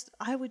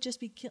 I would just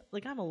be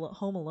like, I'm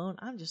home alone.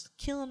 I'm just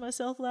killing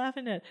myself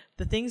laughing at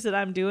the things that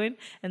I'm doing.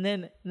 And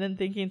then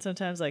thinking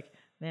sometimes like,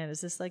 man,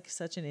 is this like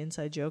such an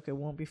inside joke? It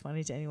won't be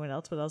funny to anyone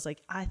else. But I was like,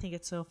 I think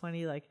it's so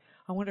funny. Like,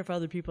 I wonder if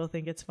other people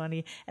think it's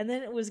funny. And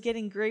then it was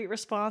getting great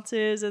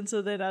responses. And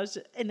so then I was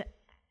just,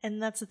 and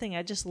that's the thing.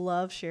 I just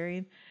love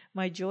sharing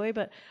my joy.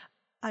 But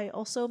I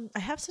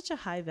have such a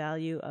high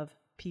value of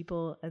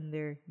people and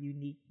their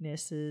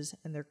uniquenesses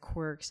and their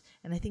quirks.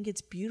 And I think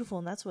it's beautiful.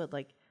 And that's what,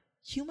 like,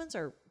 humans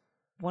are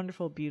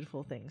wonderful,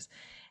 beautiful things.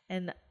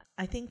 And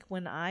I think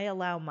when I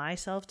allow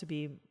myself to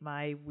be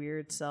my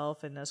weird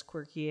self and as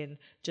quirky and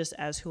just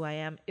as who I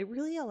am, it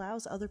really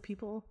allows other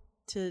people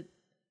to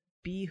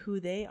be who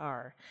they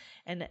are.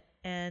 And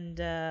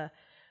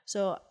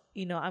so,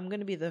 I'm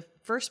going to be the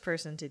first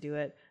person to do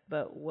it.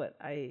 But what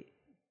I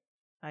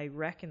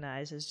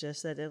recognize is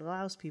just that it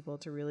allows people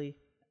to really,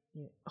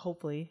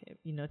 hopefully,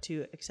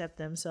 to accept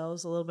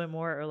themselves a little bit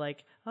more, or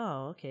like,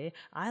 oh, okay,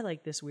 I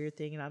like this weird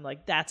thing. And I'm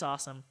like, that's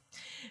awesome.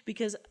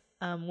 Because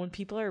when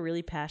people are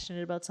really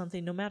passionate about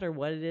something, no matter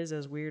what it is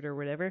as weird or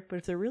whatever, but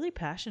if they're really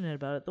passionate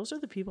about it, those are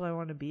the people I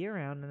want to be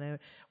around. And I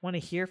want to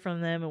hear from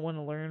them and want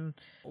to learn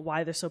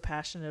why they're so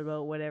passionate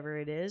about whatever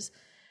it is.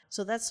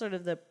 So that's sort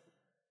of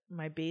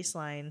my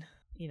baseline,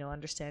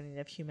 understanding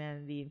of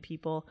humanity and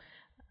people.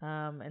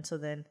 And so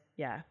then,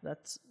 yeah,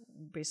 that's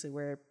basically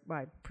where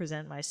I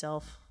present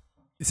myself.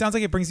 It sounds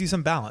like it brings you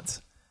some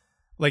balance.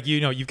 Like,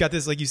 you've got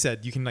this, like you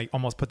said, you can like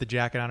almost put the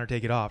jacket on or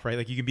take it off, right?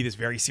 Like you can be this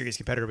very serious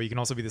competitor, but you can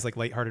also be this like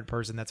lighthearted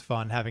person that's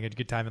fun, having a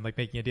good time and like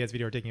making a dance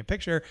video or taking a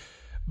picture.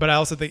 But I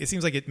also think it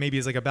seems like it maybe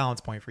is like a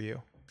balance point for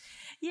you.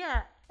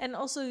 Yeah. And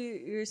also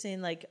you're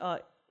saying like,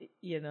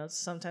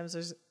 sometimes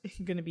there's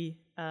going to be,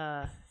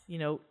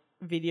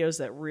 videos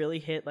that really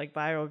hit, like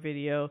viral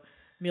video,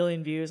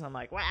 million views. I'm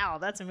like, wow,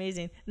 that's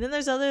amazing. And then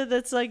there's other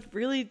that's like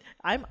really,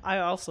 I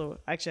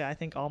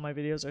think all my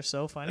videos are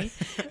so funny,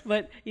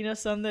 but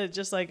some that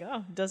just like,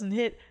 oh, doesn't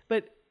hit,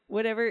 but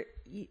whatever.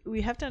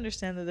 We have to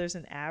understand that there's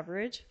an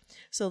average.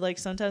 So like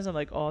sometimes I'm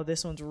like, oh,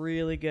 this one's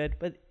really good.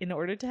 But in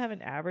order to have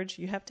an average,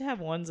 you have to have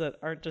ones that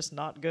are just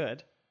not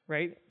good,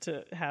 right?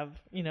 To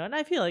have, and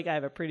I feel like I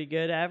have a pretty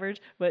good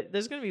average, but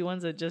there's going to be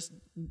ones that just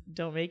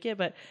don't make it.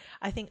 But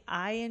I think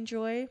I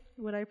enjoy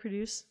what I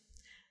produce.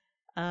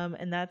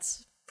 And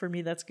that's, for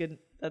me, that's good.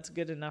 That's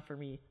good enough for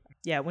me.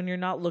 Yeah, when you're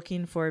not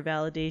looking for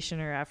validation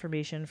or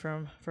affirmation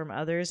from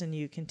others, and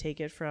you can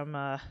take it from,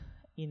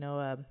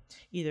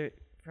 either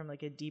from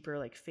like a deeper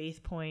like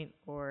faith point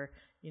or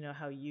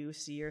how you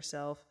see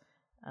yourself,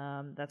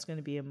 that's going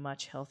to be a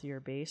much healthier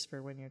base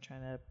for when you're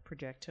trying to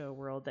project to a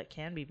world that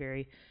can be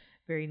very,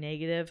 very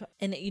negative.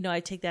 And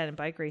I take that in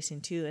bike racing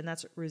too, and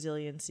that's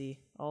resiliency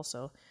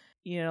also.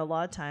 A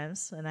lot of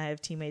times, and I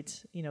have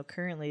teammates,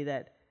 currently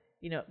that.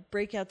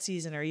 Breakout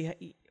season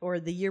or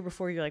the year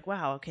before, you're like,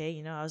 wow,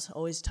 okay, I was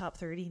always top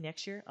 30.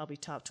 Next year, I'll be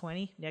top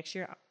 20. Next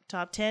year,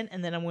 top 10,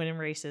 and then I'm winning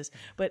races.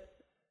 But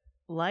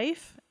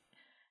life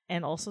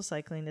and also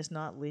cycling is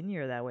not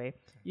linear that way.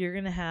 You're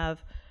going to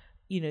have,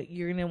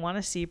 you're going to want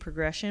to see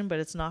progression, but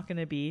it's not going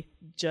to be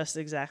just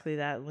exactly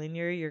that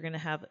linear. You're going to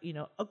have,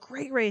 a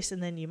great race,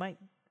 and then you might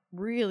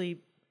really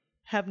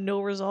have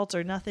no results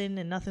or nothing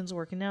and nothing's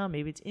working out.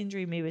 Maybe it's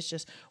injury, maybe it's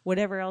just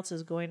whatever else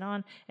is going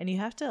on. And you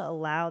have to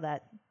allow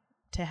that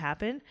to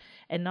happen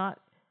and not,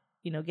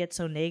 get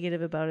so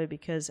negative about it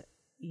because,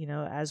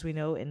 as we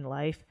know in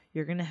life,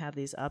 you're going to have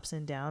these ups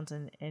and downs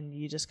and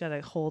you just got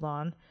to hold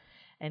on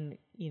and,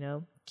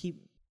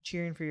 keep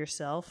cheering for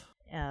yourself,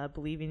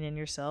 believing in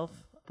yourself,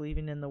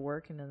 believing in the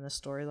work and in the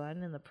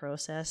storyline and the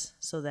process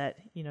so that,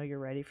 you're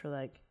ready for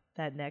like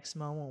that next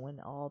moment when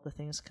all the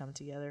things come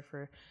together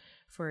for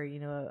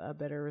a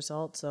better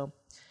result. So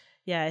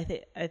yeah,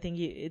 I think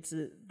it's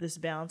this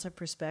balance of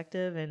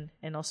perspective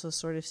and also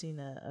sort of seeing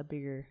a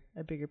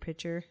bigger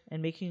picture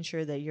and making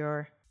sure that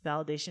your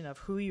validation of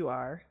who you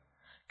are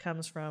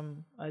comes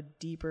from a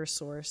deeper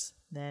source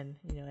than,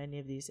 any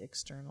of these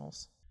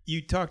externals.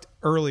 You talked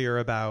earlier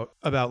about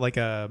like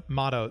a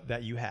motto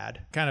that you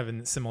had kind of in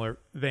a similar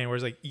vein where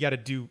it's like, you got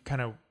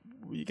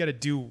to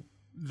do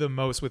the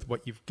most with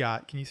what you've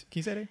got. Can you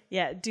say that?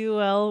 Yeah. Do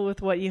well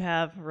with what you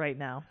have right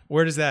now.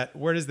 Where does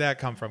that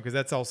come from? Because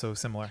that's also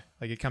similar.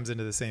 Like it comes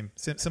into the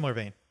similar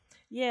vein.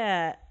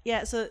 Yeah.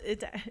 So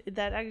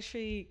that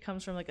actually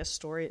comes from like a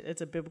story.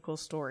 It's a biblical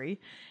story.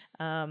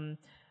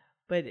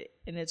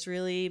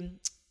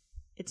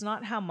 It's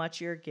not how much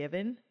you're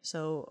given.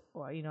 So,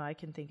 I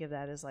can think of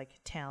that as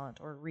like talent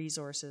or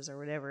resources or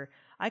whatever.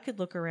 I could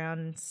look around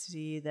and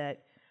see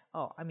that,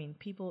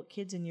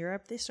 kids in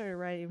Europe, they started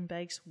riding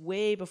bikes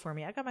way before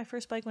me. I got my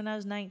first bike when I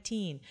was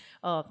 19.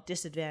 Oh,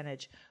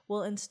 disadvantage.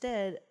 Well,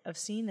 instead of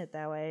seeing it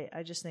that way,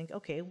 I just think,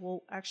 okay,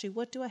 well, actually,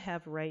 what do I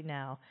have right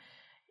now?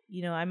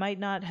 I might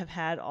not have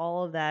had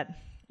all of that,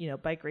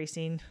 bike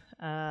racing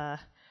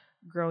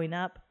growing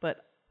up,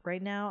 but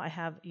right now I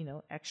have,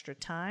 extra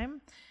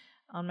time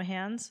on my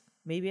hands.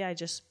 Maybe I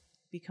just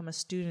become a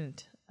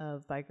student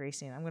of bike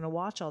racing. I'm going to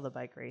watch all the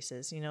bike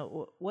races.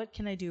 What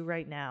can I do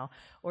right now?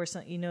 Or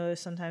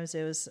sometimes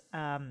it was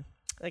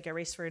like I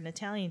raced for an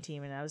Italian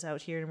team and I was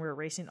out here and we were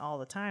racing all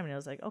the time. And I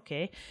was like,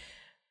 okay,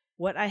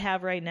 what I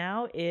have right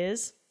now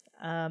is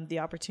the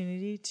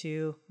opportunity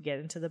to get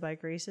into the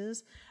bike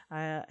races.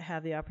 I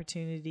have the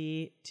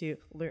opportunity to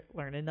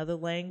learn another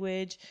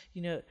language.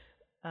 You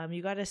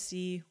got to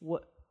see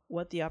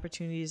what the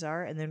opportunities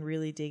are and then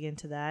really dig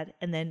into that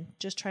and then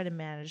just try to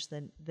manage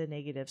the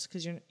negatives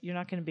because you're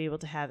not going to be able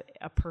to have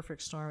a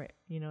perfect storm,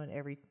 in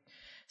every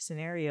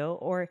scenario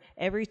or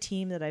every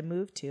team that I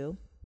move to.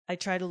 I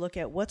try to look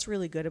at what's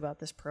really good about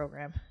this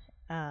program.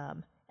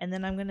 And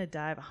then I'm going to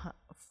dive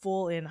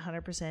full in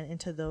 100%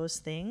 into those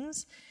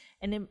things.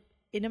 And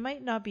it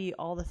might not be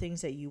all the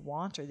things that you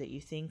want or that you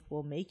think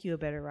will make you a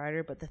better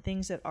rider, but the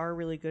things that are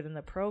really good in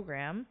the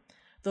program,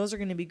 those are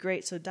going to be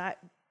great. So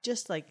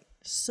just like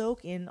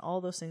soak in all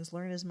those things,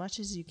 learn as much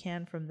as you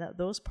can from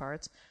those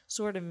parts,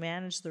 sort of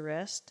manage the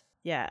rest.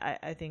 Yeah,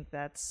 I think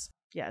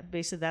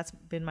basically that's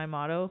been my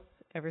motto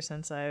ever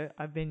since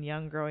I've been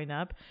young growing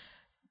up,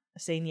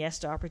 saying yes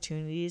to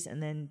opportunities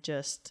and then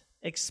just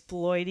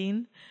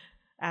exploiting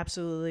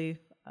absolutely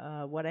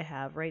what I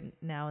have right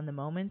now in the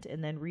moment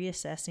and then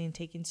reassessing,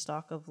 taking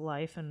stock of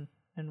life and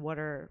what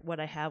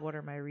I have, what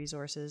are my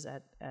resources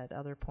at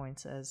other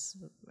points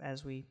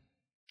as we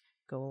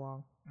go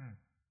along.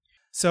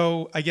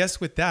 So I guess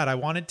with that, I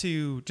wanted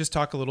to just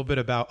talk a little bit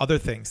about other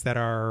things that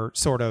are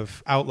sort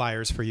of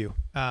outliers for you,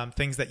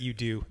 things that you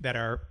do that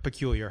are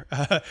peculiar.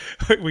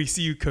 We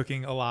see you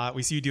cooking a lot.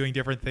 We see you doing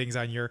different things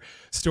on your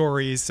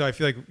stories. So I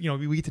feel like,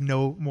 we get to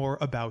know more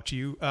about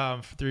you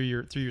through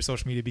your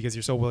social media because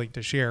you're so willing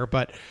to share.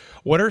 But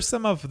what are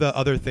some of the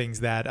other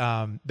things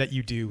that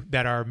you do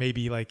that are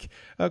maybe like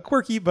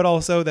quirky, but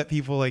also that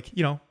people like,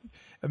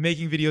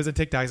 making videos and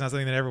TikTok is not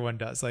something that everyone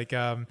does. Like,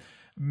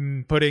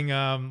 putting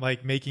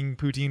like making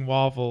poutine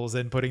waffles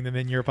and putting them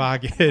in your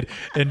pocket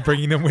and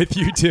bringing them with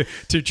you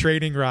to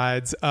training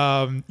rides,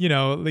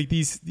 like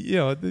these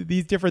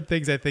different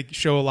things I think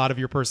show a lot of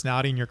your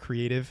personality and your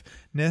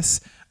creativeness.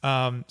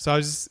 So I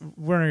was just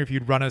wondering if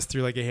you'd run us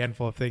through like a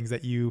handful of things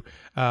that you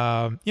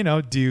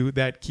do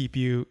that keep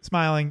you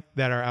smiling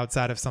that are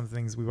outside of some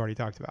things we've already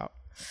talked about.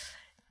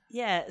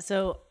 Yeah,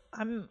 so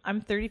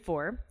I'm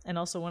 34 and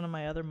also one of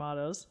my other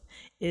mottos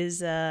is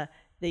that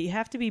you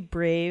have to be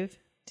brave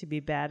to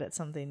be bad at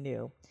something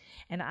new.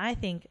 And I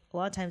think a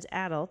lot of times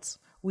adults,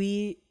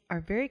 we are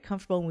very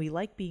comfortable and we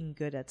like being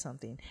good at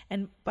something.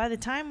 And by the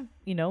time,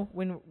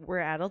 when we're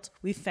adults,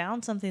 we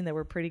found something that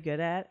we're pretty good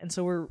at. And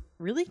so we're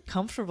really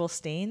comfortable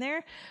staying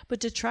there.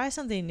 But to try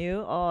something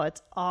new,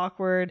 it's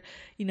awkward.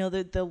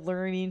 The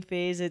learning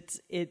phase,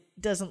 it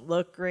doesn't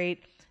look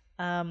great.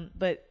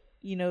 But,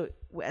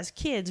 as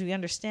kids, we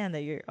understand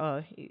that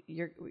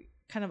you're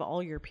kind of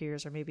all your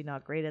peers are maybe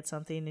not great at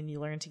something and you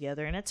learn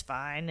together and it's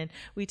fine. And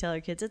we tell our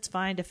kids it's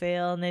fine to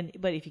fail.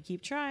 But if you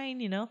keep trying,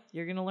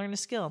 you're going to learn a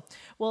skill.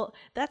 Well,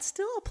 that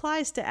still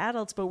applies to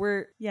adults, but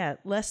we're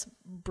less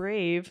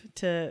brave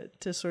to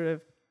sort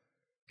of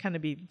kind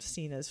of be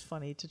seen as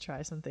funny to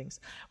try some things.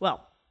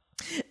 Well,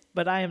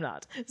 but I am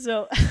not.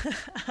 So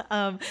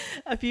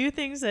a few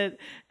things that,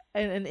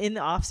 and in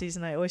the off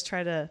season, I always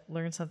try to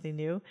learn something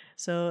new.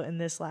 So in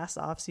this last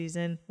off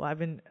season, I've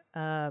been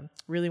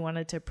really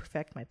wanted to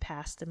perfect my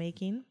pasta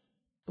making.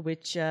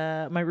 which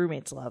my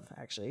roommates love,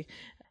 actually.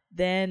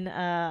 Then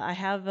I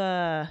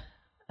have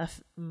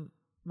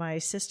my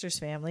sister's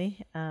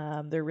family.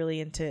 They're really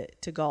into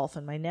golf,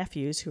 and my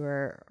nephews, who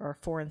are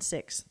 4 and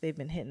 6, they've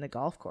been hitting the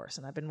golf course,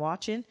 and I've been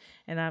watching,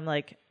 and I'm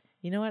like,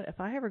 you know what? If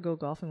I ever go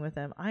golfing with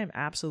them, I am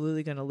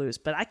absolutely going to lose,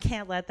 but I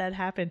can't let that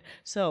happen.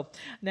 So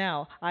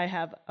now I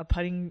have a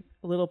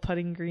little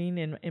putting green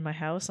in my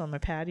house on my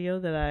patio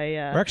that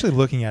we're actually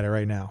looking at it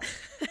right now,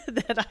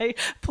 that I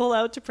pull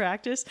out to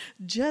practice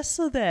just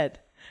so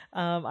that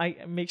I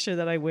make sure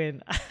that I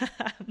win.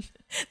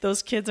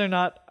 Those kids are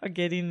not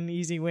getting an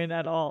easy win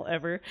at all,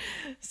 ever.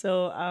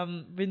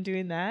 So been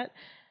doing that.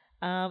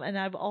 And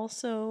I've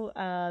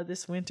also,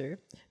 this winter,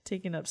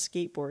 taken up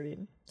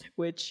skateboarding,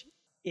 which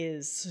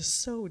is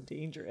so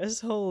dangerous.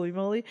 Holy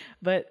moly.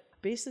 But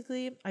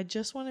basically, I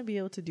just want to be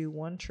able to do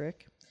one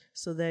trick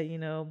so that,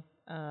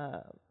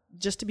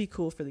 just to be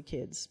cool for the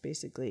kids,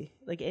 basically,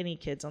 like any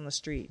kids on the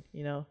street,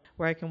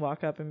 where I can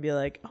walk up and be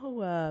like,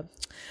 oh,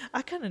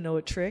 I kind of know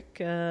a trick.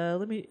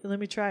 Let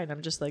me try. And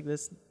I'm just like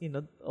this,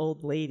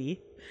 old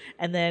lady,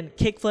 and then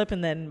kickflip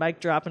and then mic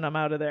drop, and I'm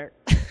out of there.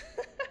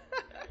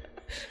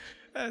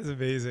 That's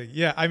amazing.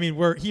 Yeah. I mean,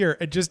 we're here.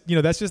 It just,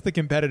 that's just the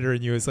competitor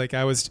in you. It's like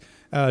I was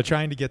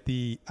trying to get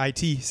the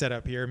IT set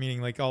up here,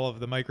 meaning like all of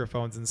the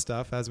microphones and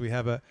stuff, as we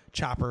have a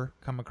chopper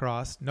come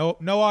across. No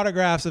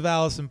autographs of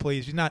Alison,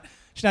 please. She's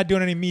not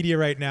doing any media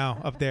right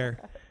now up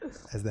there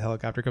as the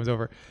helicopter comes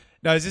over.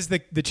 No, it's just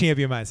the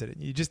champion mindset.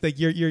 You just like,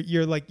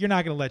 you're like, you're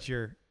not going to let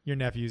your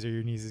nephews or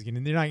your nieces they're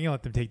not going to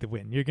let them take the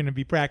win. You're going to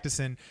be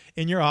practicing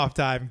in your off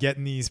time,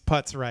 getting these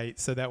putts right,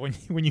 so that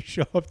when you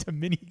show up to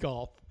mini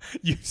golf,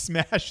 you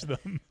smash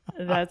them.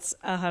 That's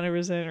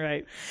 100%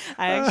 right.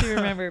 I actually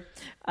remember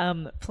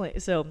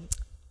so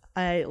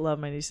I love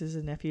my nieces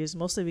and nephews,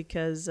 mostly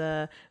because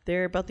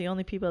they're about the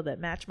only people that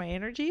match my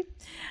energy.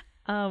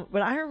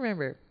 But I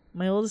remember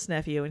my oldest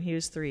nephew when he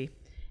was 3.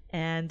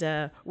 And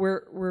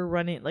we're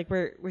running, like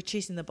we're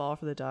chasing the ball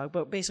for the dog,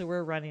 but basically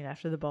we're running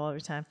after the ball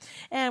every time.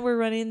 And we're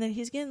running, and then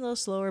he's getting a little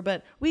slower,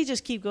 but we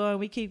just keep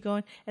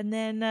going. And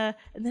then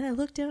I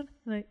look down,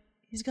 and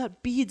he's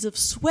got beads of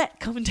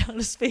sweat coming down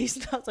his face,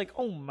 and I was like,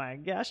 oh my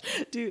gosh,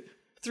 dude.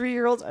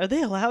 3-year-olds, are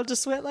they allowed to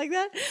sweat like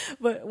that?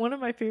 But one of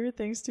my favorite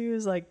things too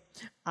is like,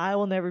 I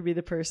will never be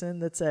the person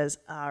that says,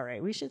 all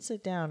right, we should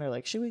sit down, or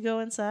like, should we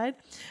go inside?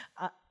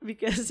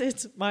 Because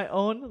it's my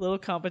own little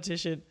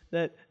competition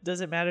that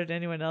doesn't matter to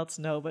anyone else.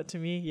 No, but to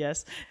me,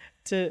 yes.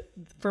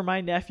 For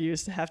my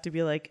nephews to have to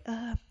be like,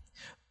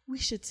 we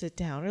should sit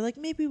down, or like,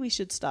 maybe we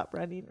should stop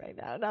running right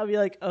now. And I'll be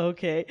like,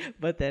 okay,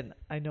 but then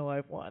I know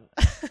I've won.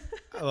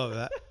 I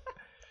love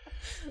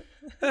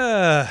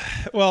that.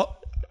 Well,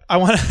 I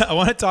want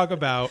to talk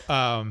about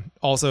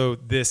also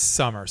this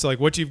summer. So like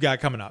what you've got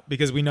coming up,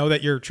 because we know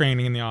that you're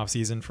training in the off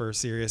season for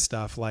serious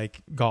stuff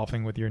like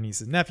golfing with your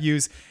nieces and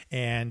nephews,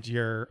 and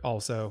you're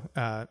also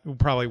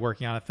probably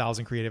working on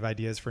 1,000 creative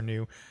ideas for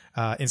new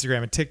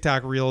Instagram and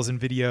TikTok reels and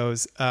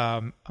videos,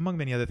 among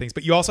many other things.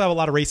 But you also have a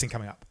lot of racing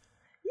coming up.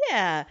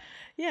 Yeah,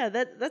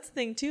 that's the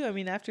thing too. I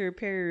mean, after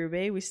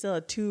Paris-Roubaix, we still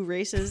had 2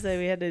 races that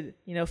we had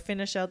to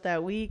finish out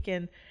that week,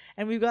 and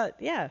we've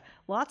got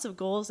lots of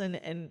goals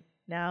and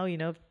now,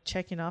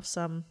 checking off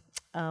some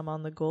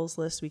on the goals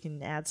list, we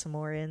can add some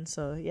more in.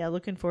 So,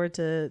 looking forward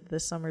to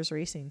this summer's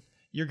racing.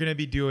 You're going to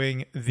be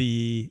doing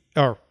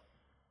or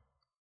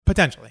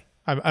potentially,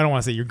 I don't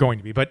want to say you're going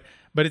to be, but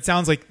it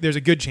sounds like there's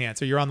a good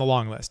chance, or you're on the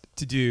long list,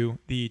 to do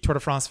the Tour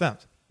de France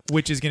Femmes,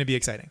 which is going to be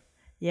exciting.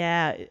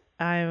 Yeah,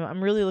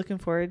 I'm really looking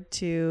forward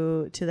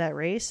to that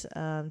race,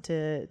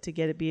 to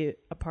get to be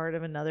a part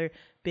of another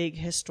big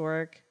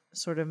historic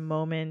sort of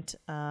moment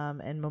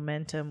and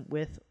momentum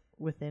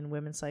within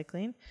women's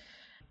cycling.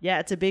 Yeah,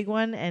 it's a big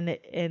one, and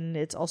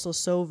it's also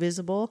so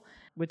visible,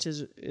 which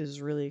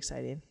is really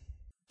exciting.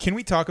 Can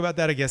we talk about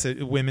that, I guess,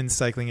 women's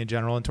cycling in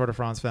general, and Tour de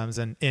France Femmes,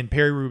 and in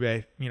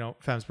Paris-Roubaix,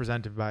 Femmes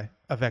presented by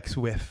Avec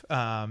Zwift.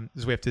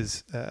 Zwift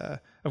is,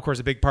 of course,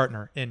 a big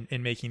partner in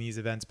making these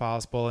events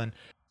possible. And,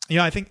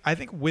 I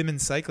think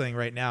women's cycling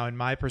right now, in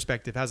my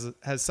perspective,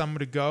 has somewhere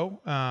to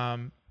go.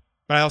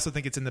 But I also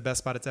think it's in the best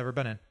spot it's ever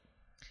been in.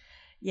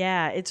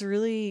 Yeah, it's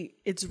really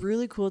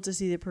cool to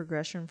see the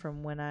progression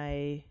from when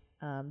I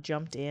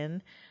jumped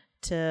in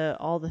to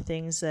all the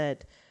things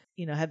that,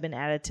 have been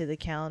added to the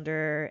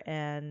calendar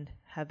and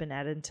have been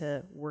added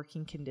to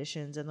working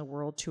conditions and the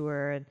world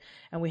tour.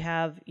 And we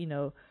have,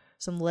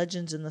 some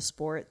legends in the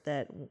sport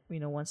that,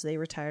 once they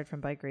retired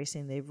from bike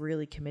racing, they've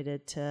really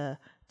committed to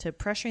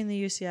pressuring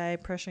the UCI,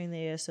 pressuring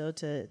the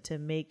ASO to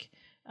make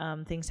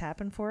things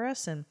happen for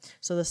us. And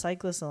so the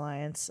Cyclist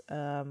Alliance,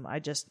 I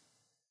just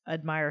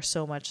admire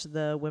so much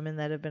the women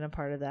that have been a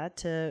part of that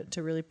to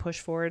really push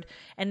forward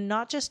and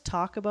not just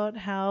talk about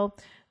how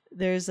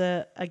there's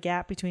a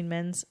gap between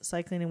men's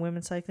cycling and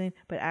women's cycling,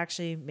 but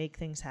actually make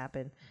things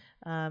happen.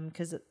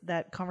 Because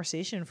that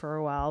conversation for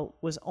a while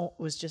was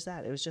just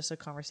that. It was just a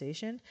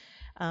conversation.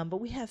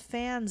 But we have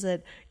fans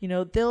that,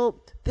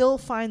 they'll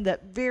find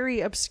that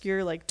very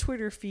obscure like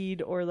Twitter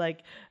feed or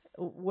like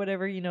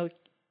whatever,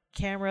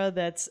 camera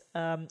that's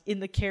in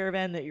the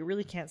caravan that you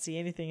really can't see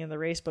anything in the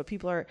race, but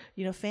people are,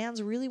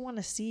 fans really want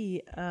to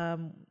see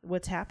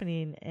what's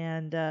happening.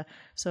 And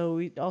so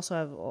we also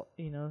have,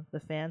 the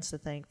fans to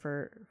thank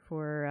for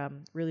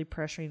really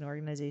pressuring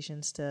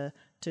organizations to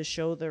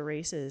show the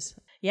races.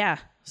 Yeah,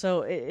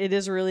 so it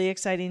is a really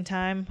exciting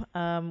time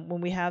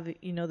when we have,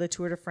 the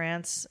Tour de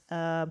France,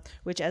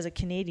 which as a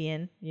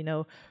Canadian,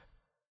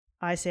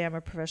 I say I'm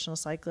a professional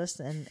cyclist,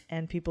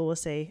 and people will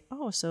say,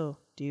 oh, so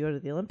do you go to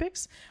the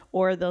Olympics?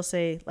 Or they'll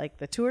say, like,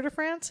 the Tour de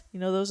France.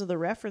 Those are the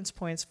reference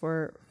points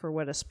for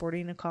what a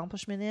sporting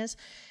accomplishment is.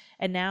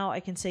 And now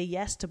I can say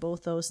yes to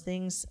both those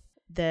things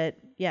that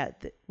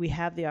we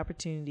have the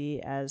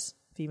opportunity as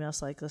female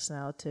cyclists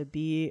now to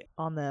be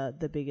on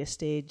the biggest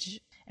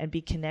stage and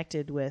be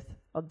connected with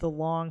the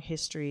long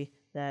history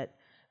that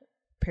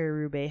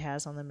Paris-Roubaix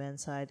has on the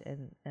men's side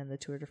and the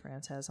Tour de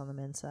France has on the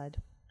men's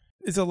side.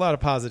 It's a lot of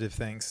positive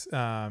things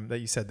that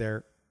you said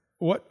there.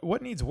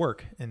 What needs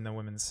work in the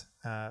women's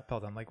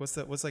peloton? Like,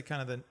 what's like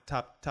kind of the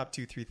top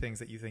 2-3 things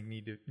that you think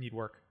need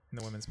work in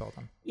the women's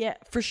peloton? Yeah,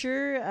 for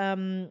sure.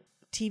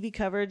 TV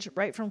coverage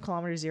right from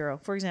kilometer zero.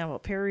 For example,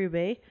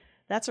 Paris-Roubaix,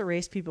 that's a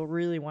race people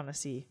really want to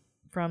see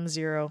from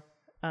zero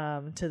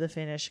to the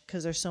finish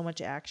because there's so much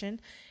action,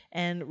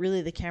 and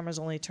really the cameras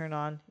only turn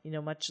on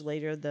much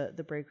later.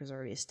 The break was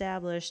already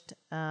established.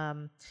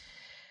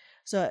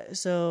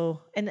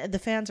 So and the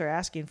fans are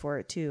asking for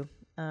it too.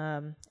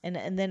 And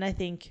then I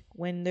think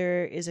when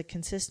there is a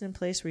consistent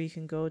place where you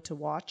can go to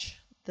watch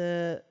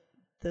the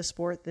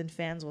sport, then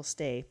fans will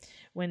stay.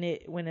 When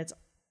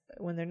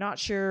they're not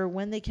sure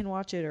when they can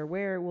watch it or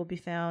where it will be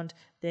found,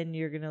 then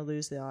you're going to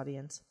lose the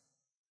audience.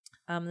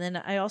 Then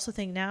I also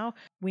think now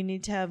we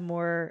need to have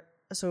more.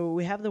 So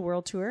we have the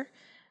World Tour,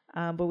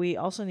 but we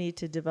also need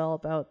to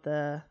develop out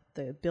the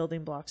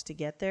building blocks to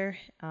get there,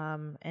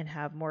 and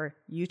have more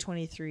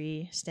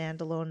U23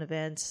 standalone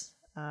events,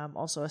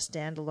 also a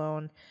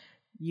standalone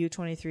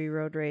U23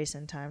 road race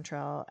and time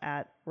trial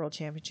at World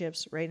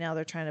Championships. Right now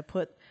they're trying to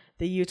put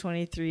the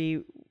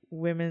U23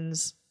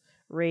 women's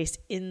race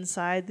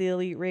inside the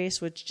elite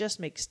race, which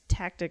just makes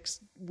tactics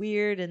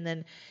weird, and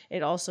then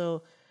it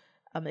also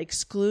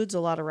excludes a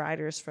lot of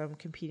riders from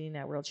competing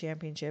at World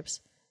Championships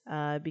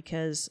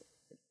because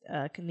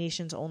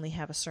nations only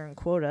have a certain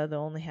quota. They'll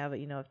only have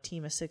a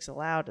team of 6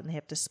 allowed, and they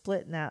have to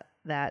split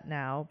that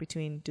now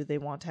between do they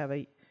want to have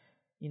a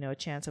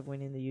chance of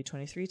winning the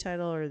U23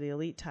 title or the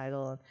elite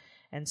title,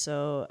 and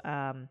so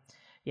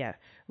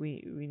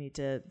we need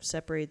to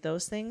separate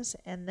those things,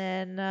 and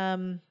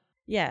then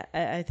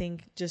I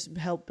think just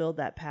help build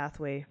that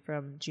pathway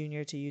from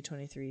junior to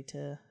U23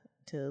 to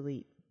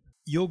elite.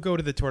 You'll go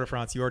to the Tour de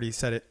France. You already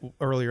said it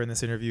earlier in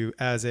this interview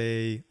as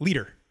a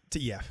leader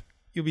to EF.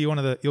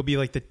 You'll be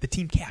like the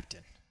team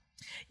captain.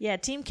 Yeah,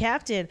 team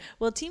captain.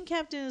 Well, team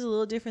captain is a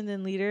little different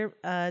than leader.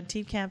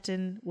 Team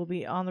captain will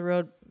be on the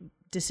road,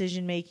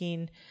 decision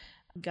making,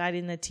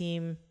 guiding the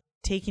team,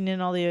 taking in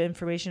all the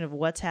information of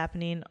what's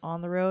happening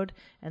on the road,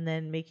 and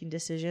then making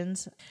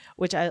decisions,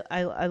 which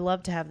I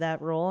love to have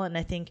that role. And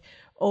I think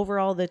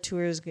overall the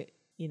tours,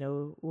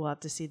 we'll have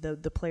to see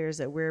the players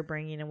that we're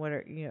bringing and what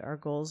our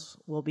goals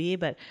will be.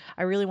 But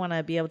I really want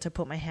to be able to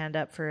put my hand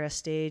up for a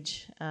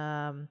stage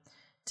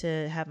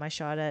to have my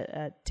shot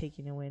at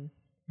taking a win.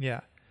 Yeah.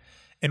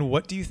 And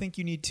what do you think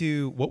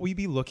what will you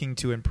be looking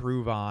to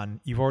improve on?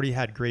 You've already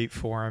had great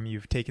form.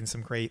 You've taken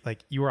some great,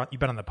 you've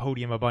been on the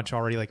podium a bunch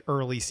already, like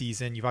early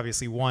season. You've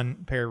obviously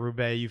won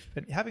Paris-Roubaix. You've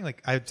been having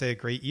I'd say a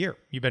great year.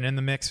 You've been in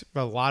the mix for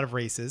a lot of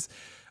races.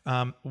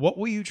 What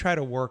will you try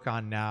to work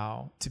on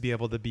now to be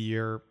able to be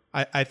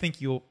I think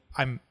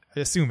I'm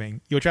assuming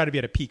you'll try to be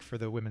at a peak for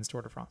the women's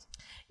Tour de France.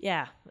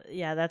 Yeah.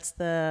 That's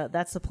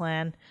the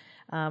plan.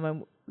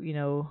 And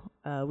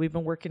we've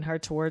been working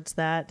hard towards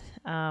that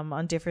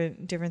on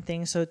different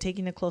things. So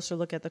taking a closer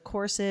look at the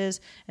courses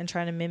and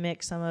trying to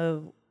mimic some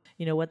of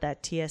what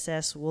that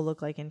TSS will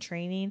look like in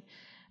training,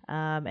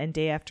 and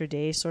day after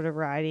day sort of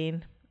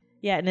riding.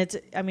 Yeah,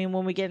 and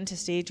when we get into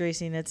stage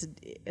racing, it's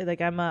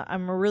like I'm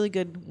a really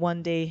good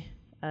one day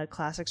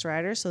classics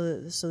rider. So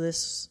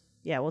this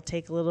will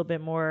take a little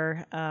bit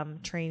more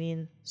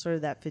training, sort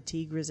of that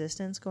fatigue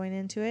resistance going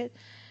into it,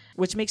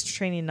 which makes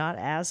training not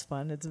as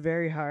fun. It's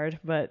very hard,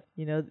 but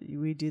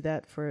we do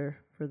that for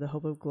the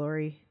hope of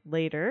glory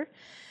later.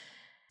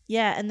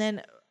 Yeah, and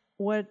then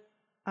what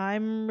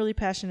I'm really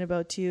passionate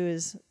about too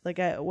is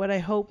what I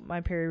hope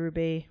my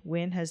Paris-Roubaix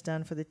win has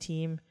done for the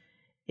team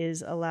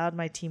is allowed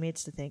my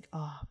teammates to think,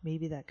 oh,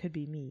 maybe that could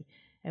be me,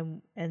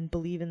 and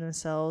believe in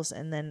themselves,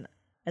 and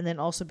then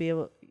also be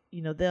able,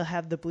 they'll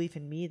have the belief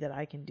in me that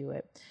I can do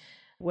it.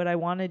 What I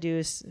want to do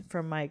is,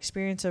 from my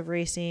experience of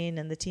racing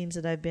and the teams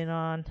that I've been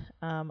on,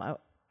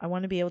 I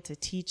want to be able to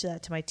teach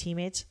that to my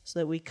teammates so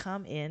that we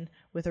come in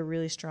with a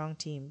really strong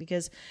team.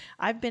 Because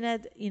I've been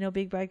at,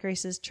 big bike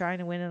races trying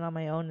to win it on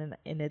my own,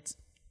 and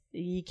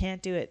you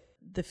can't do it.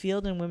 The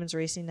field in women's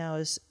racing now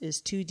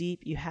is too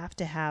deep. You have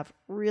to have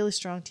really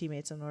strong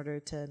teammates in order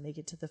to make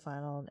it to the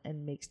final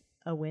and make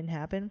a win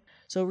happen.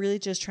 So really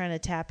just trying to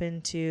tap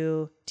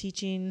into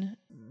teaching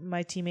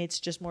my teammates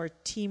just more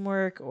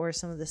teamwork or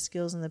some of the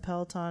skills in the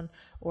peloton,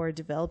 or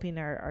developing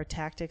our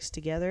tactics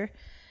together.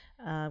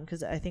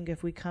 Because I think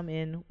if we come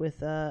in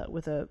with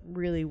a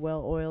really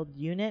well-oiled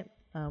unit,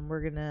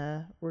 we're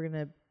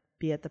gonna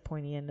be at the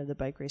pointy end of the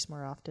bike race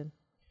more often.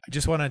 I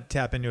just want to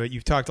tap into it.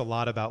 You've talked a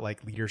lot about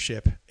like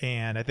leadership,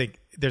 and I think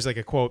there's like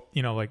a quote,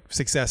 like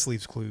success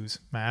leaves clues.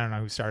 I don't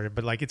know who started,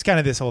 but like it's kind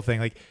of this whole thing.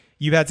 Like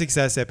you've had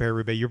success at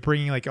Paris-Roubaix. You're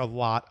bringing like a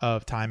lot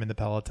of time in the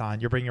peloton.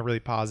 You're bringing a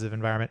really positive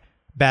environment.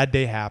 Bad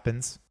day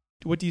happens.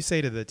 What do you say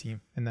to the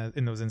team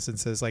in those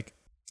instances? Like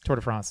Tour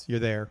de France, you're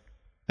there.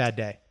 Bad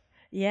day.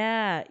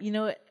 Yeah,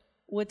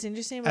 what's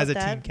interesting about that?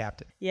 As a team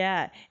captain.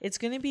 Yeah, it's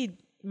going to be,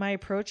 my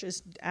approach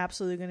is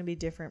absolutely going to be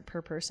different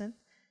per person,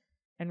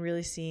 and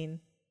really seeing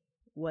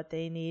what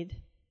they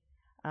need.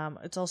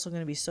 It's also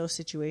going to be so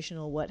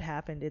situational. What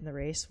happened in the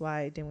race?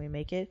 Why didn't we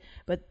make it?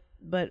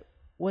 But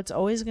what's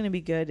always going to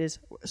be good is,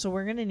 so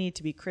we're going to need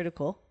to be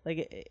critical.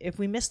 Like if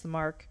we miss the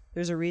mark,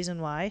 there's a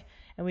reason why,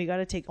 and we got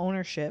to take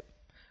ownership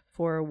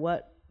for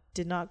what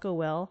did not go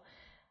well.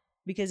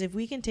 Because if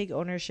we can take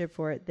ownership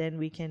for it, then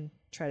we can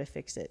try to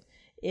fix it.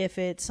 If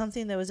it's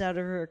something that was out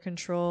of our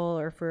control,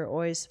 or if we're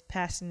always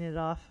passing it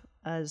off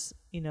as,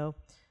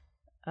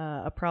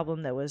 a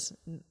problem that was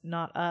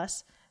not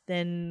us,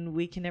 then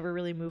we can never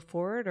really move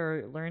forward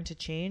or learn to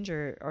change,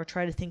 or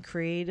try to think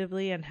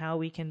creatively on how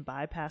we can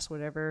bypass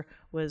whatever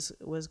was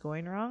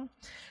going wrong.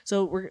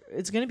 So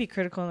it's going to be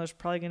critical, and there's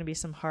probably going to be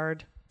some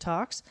hard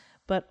talks,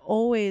 but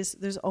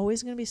there's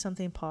always going to be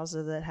something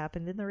positive that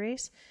happened in the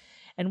race.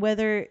 And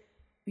whether,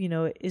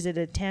 is it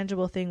a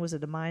tangible thing? Was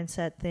it a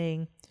mindset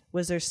thing?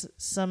 Was there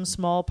some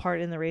small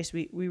part in the race?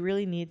 We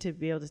really need to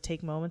be able to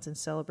take moments and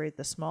celebrate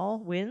the small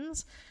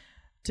wins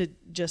to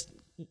just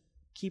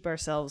keep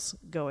ourselves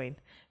going.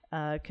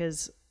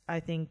 Because I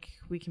think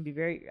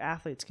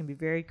athletes can be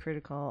very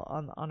critical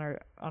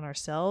on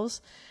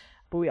ourselves,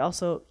 but we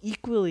also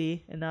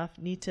equally enough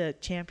need to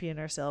champion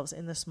ourselves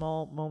in the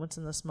small moments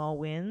and the small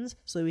wins,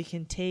 so that we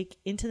can take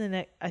into the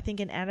next, I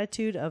think, an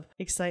attitude of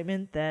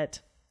excitement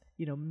that,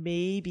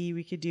 maybe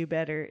we could do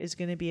better is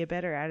going to be a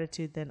better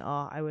attitude than,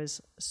 I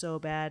was so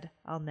bad,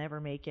 I'll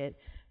never make it.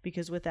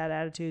 Because with that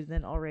attitude,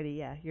 then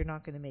already, you're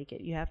not going to make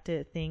it. You have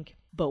to think,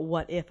 but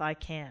what if I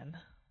can?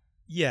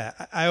 Yeah,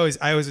 I always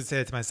would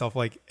say it to myself,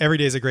 like every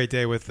day is a great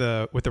day with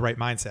the right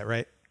mindset,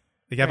 right?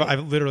 Like right.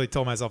 I've literally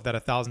told myself that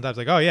 1,000 times.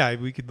 Like, oh yeah,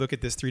 we could look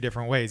at this 3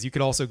 different ways. You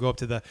could also go up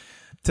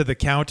to the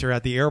counter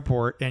at the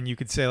airport, and you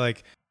could say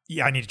like,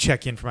 yeah, I need to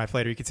check in for my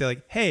flight. Or you could say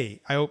like,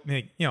 hey, I hope,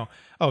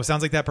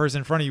 sounds like that person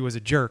in front of you was a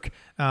jerk.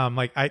 I'm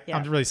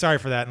really sorry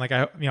for that. And like,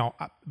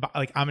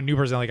 I'm a new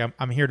person. Like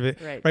I'm here to,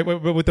 right.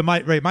 But with the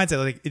right mindset,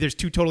 like there's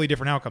 2 totally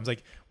different outcomes.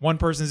 Like one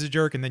person's a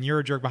jerk, and then you're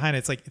a jerk behind it.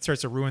 It's like, it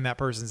starts to ruin that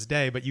person's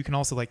day. But you can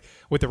also, like,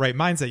 with the right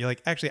mindset, you're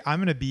like, actually, I'm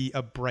going to be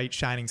a bright,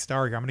 shining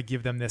star here. I'm going to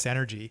give them this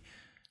energy.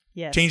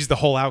 Yes. Changes the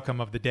whole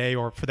outcome of the day,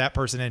 or for that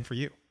person and for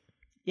you.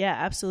 Yeah,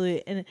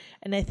 absolutely.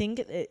 And I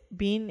think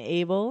being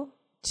able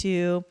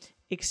to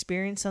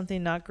experience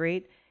something not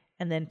great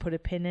and then put a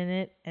pin in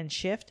it and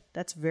shift,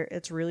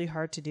 it's really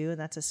hard to do, and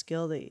that's a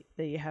skill that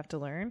you have to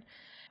learn.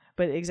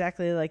 But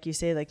exactly like you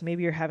say, like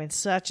maybe you're having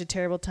such a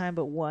terrible time,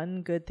 but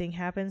one good thing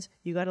happens,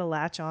 you got to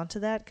latch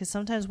onto that, because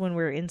sometimes when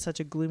we're in such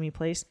a gloomy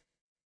place,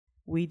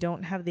 we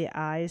don't have the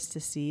eyes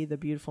to see the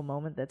beautiful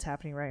moment that's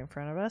happening right in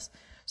front of us.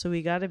 So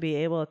we got to be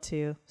able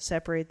to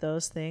separate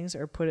those things,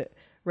 or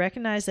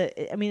recognize that,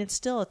 it's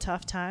still a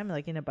tough time.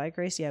 Like in a bike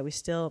race, we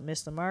still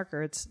miss the mark,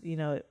 or it's,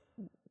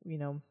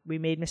 we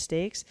made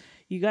mistakes.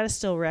 You got to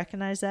still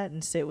recognize that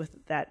and sit with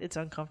that. It's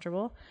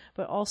uncomfortable,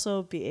 but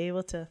also be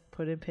able to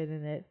put a pin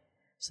in it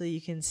so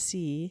you can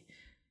see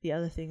the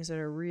other things that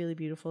are really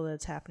beautiful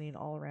that's happening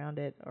all around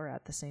it or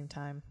at the same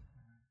time.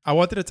 I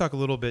wanted to talk a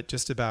little bit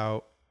just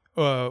about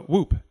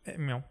Whoop.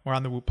 We're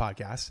on the Whoop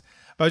podcast,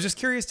 but I was just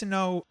curious to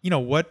know,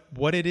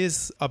 what it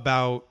is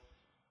about,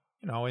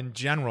 in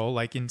general,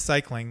 like in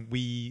cycling,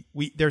 we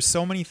there's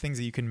so many things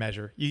that you can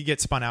measure. You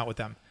get spun out with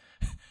them.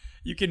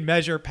 You can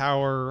measure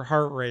power,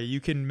 heart rate. You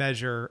can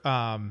measure,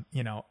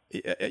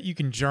 you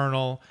can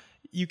journal.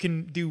 You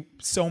can do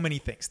so many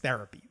things,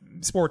 therapy,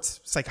 sports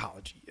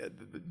psychology,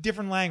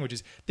 different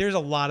languages. There's a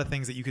lot of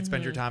things that you could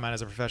spend your time on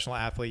as a professional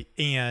athlete.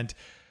 And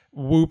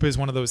Whoop is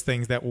one of those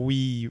things that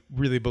we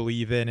really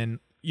believe in. And,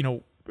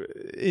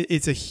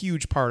 it's a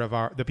huge part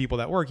of the people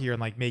that work here, and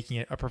like making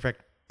it a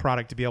perfect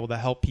product to be able to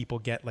help people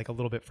get like a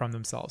little bit from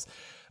themselves.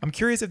 I'm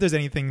curious if there's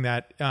anything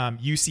that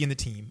you see in the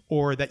team,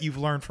 or that you've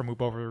learned from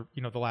Whoop over,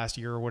 the last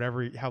year or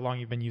whatever, how long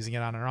you've been using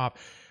it on and off,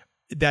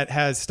 that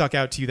has stuck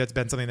out to you, that's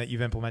been something that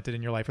you've implemented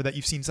in your life, or that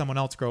you've seen someone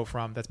else grow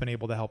from that's been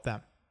able to help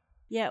them.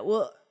 Yeah,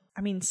 well,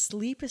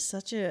 sleep is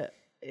such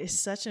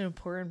an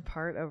important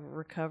part of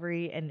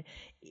recovery, and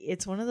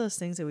it's one of those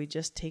things that we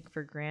just take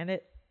for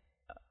granted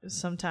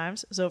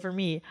sometimes. So for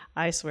me,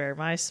 I swear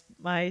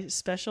my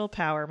special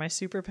power, my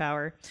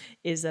superpower,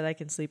 is that I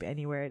can sleep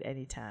anywhere at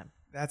any time.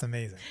 That's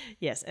amazing.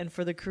 Yes, and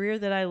for the career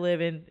that I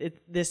live in,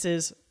 this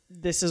is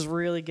this is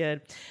really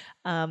good.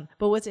 But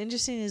what's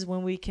interesting is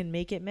when we can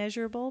make it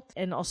measurable,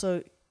 and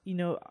also,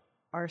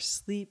 our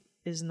sleep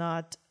is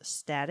not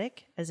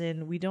static, as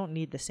in we don't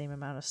need the same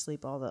amount of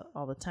sleep all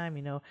the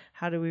time.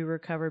 How do we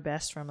recover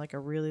best from like a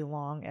really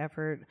long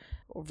effort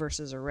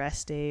versus a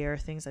rest day or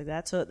things like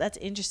that? So that's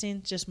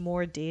interesting, just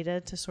more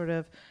data to sort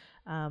of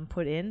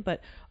put in.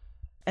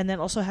 And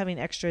then also having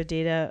extra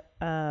data,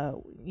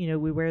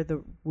 we wear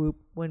the Whoop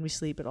when we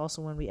sleep, but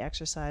also when we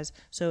exercise.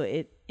 So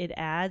it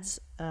adds,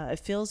 it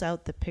fills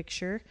out the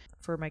picture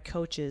for my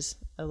coaches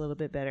a little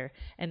bit better.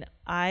 And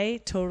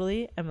I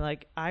totally am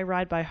like, I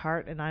ride by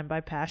heart and I'm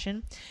by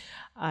passion.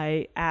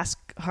 I ask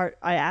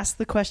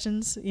the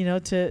questions,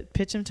 to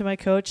pitch them to my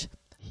coach.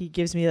 He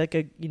gives me like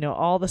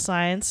all the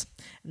science,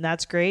 and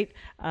that's great.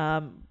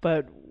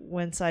 But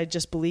once I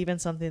just believe in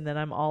something, then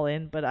I'm all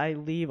in, but I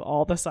leave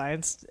all the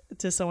science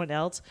to someone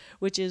else,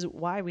 which is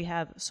why we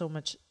have so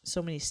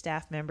many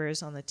staff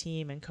members on the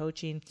team and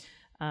coaching,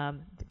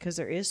 because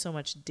there is so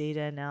much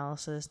data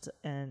analysis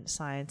and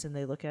science, and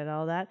they look at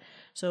all that.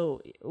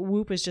 So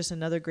Whoop is just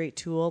another great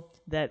tool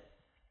that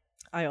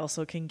I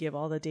also can give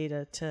all the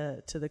data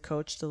to the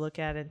coach to look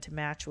at and to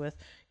match with,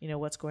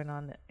 what's going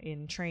on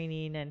in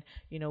training and,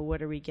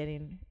 what are we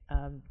getting,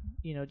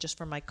 just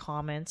from my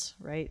comments,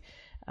 right?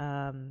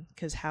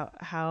 Because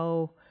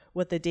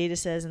what the data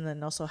says, and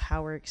then also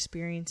how we're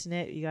experiencing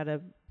it, you got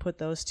to put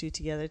those two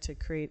together to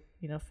create,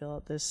 fill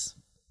out this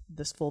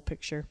full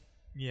picture.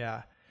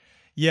 Yeah.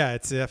 Yeah,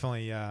 it's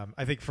definitely.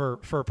 I think for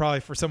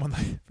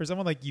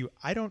someone like you,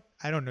 I don't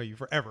know you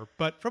forever,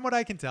 but from what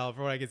I can tell,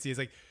 from what I can see, is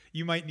like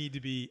you might need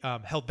to be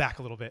held back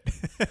a little bit.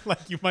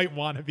 Like you might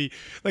want to be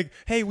like,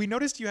 hey, we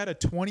noticed you had a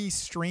 20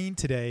 strain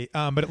today,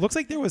 but it looks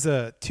like there was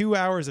 2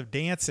 hours of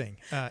dancing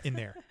in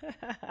there.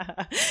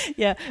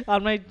 Yeah,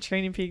 on my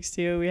Training Peaks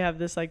too, we have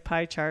this like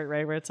pie chart,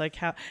 right, where it's like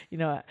how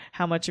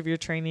much of your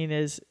training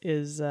is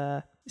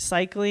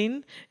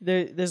cycling.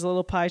 There's a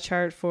little pie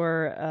chart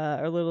for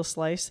a little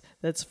slice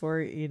that's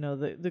for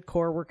the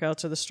core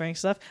workouts or the strength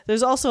stuff.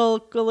 There's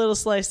also a little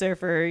slice there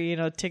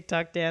for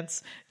TikTok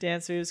dance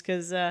moves,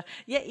 because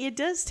it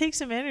does take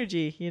some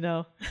energy.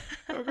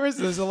 Of course,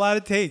 there's a lot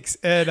of takes,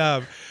 and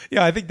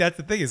I think that's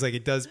the thing, is like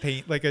it does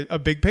paint like a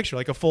big picture,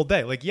 like a full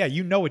day. Like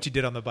what you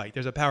did on the bike.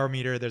 There's a power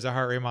meter, there's a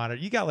heart rate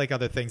monitor. You got like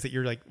other things that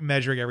you're like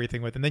measuring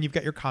everything with, and then you've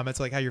got your comments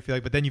like how you're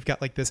feeling. But then you've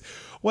got like this.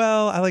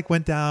 Well, I like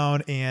went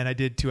down and I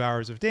did 2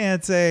 hours of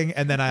dancing,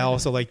 and then I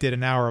also like did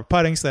an hour of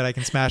putting so that I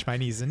can smash my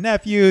nieces and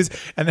nephews,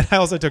 and then I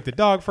also took the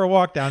dog for a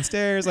walk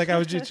downstairs. Like I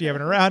was just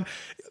jamming around.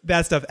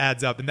 That stuff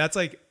adds up, and that's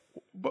like.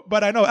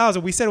 But I know,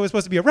 Alison, we said it was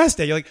supposed to be a rest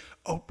day. You're like,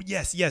 oh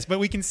yes, but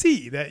we can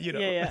see that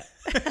Yeah.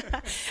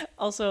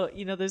 Also,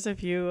 there's a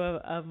few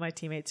of my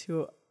teammates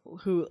who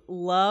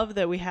love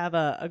that we have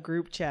a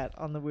group chat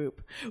on the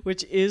Whoop,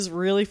 which is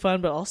really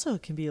fun, but also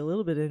can be a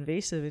little bit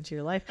invasive into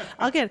your life.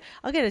 I'll get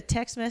a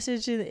text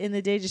message in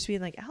the day just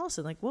being like,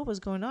 Alison, like, what was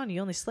going on?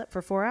 You only slept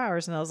for 4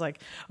 hours. And I was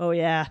like, oh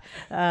yeah.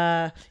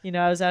 I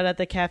was out at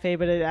the cafe,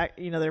 but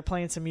they're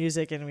playing some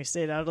music and we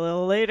stayed out a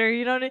little later.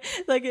 You know what I mean?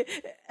 Like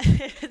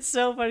it's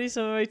so funny.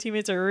 Some of my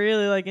teammates are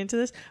really like into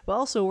this, but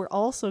also we're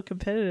also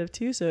competitive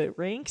too. So it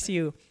ranks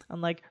you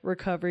on like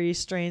recovery,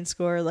 strain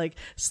score, like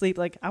sleep.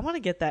 Like I want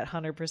to get that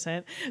 100%.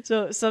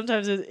 So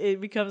sometimes it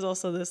becomes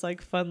also this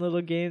like fun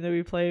little game that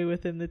we play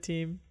within the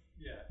team.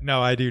 Yeah,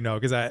 no, I do know,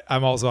 because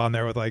I'm also on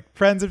there with like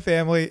friends and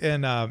family,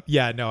 and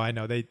I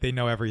know they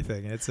know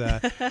everything. It's I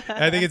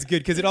think it's good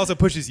because it also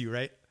pushes you,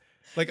 right?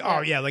 Like, yeah.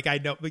 Oh yeah, like I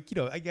know, like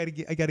I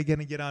gotta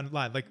get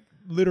online. Like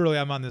literally,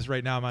 I'm on this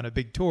right now. I'm on a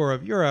big tour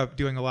of Europe,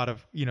 doing a lot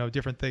of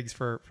different things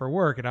for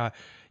work, and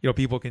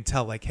people can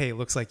tell like, hey, it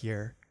looks like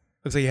you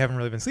haven't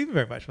really been sleeping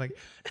very much. I'm like,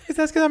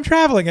 that's because I'm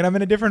traveling and I'm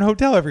in a different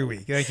hotel every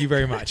week. Thank you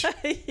very much.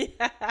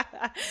 Yeah.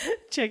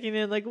 Checking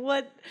in, like,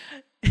 what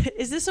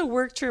is this, a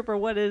work trip or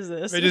what is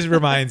this? It just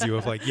reminds you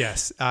of like,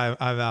 yes, I'm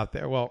out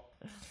there. Well,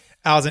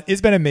 Alison, it's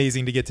been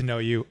amazing to get to know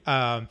you.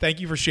 Thank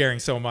you for sharing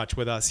so much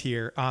with us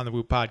here on the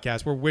Whoop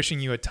Podcast. We're wishing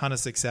you a ton of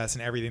success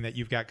in everything that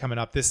you've got coming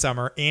up this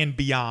summer and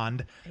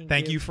beyond.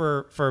 Thank you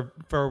for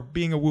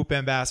being a Whoop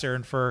ambassador,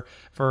 and for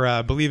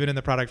believing in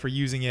the product, for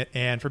using it,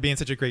 and for being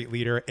such a great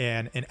leader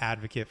and an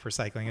advocate for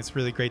cycling. It's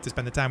really great to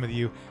spend the time with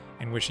you,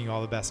 and wishing you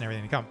all the best and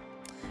everything to come.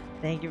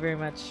 Thank you very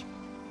much.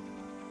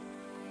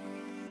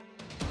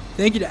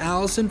 Thank you to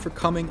Alison for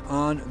coming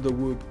on the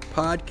Whoop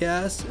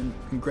Podcast, and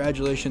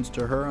congratulations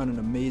to her on an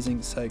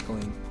amazing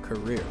cycling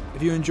career.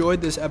 If you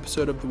enjoyed this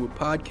episode of the Whoop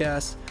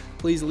Podcast,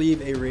 please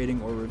leave a rating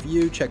or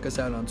review. Check us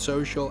out on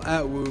social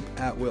at Whoop,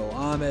 at Will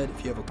Ahmed.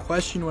 If you have a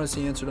question you want to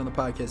see answered on the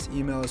podcast,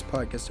 email us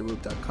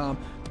podcast@whoop.com.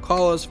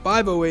 Call us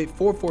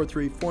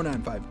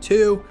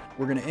 508-443-4952.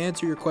 We're going to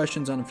answer your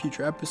questions on a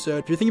future episode.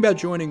 If you're thinking about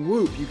joining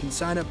Whoop, you can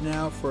sign up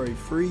now for a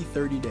free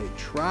 30-day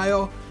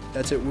trial.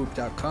 That's at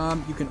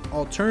whoop.com. You can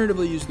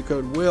alternatively use the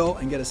code WILL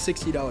and get a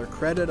 $60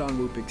 credit on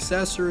Whoop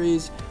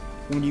accessories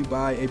when you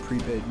buy a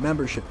prepaid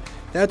membership.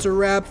 That's a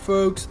wrap,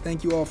 folks.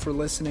 Thank you all for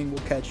listening.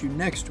 We'll catch you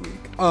next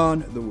week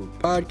on the Whoop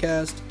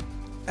Podcast.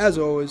 As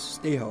always,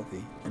 stay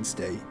healthy and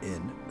stay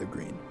in the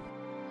green.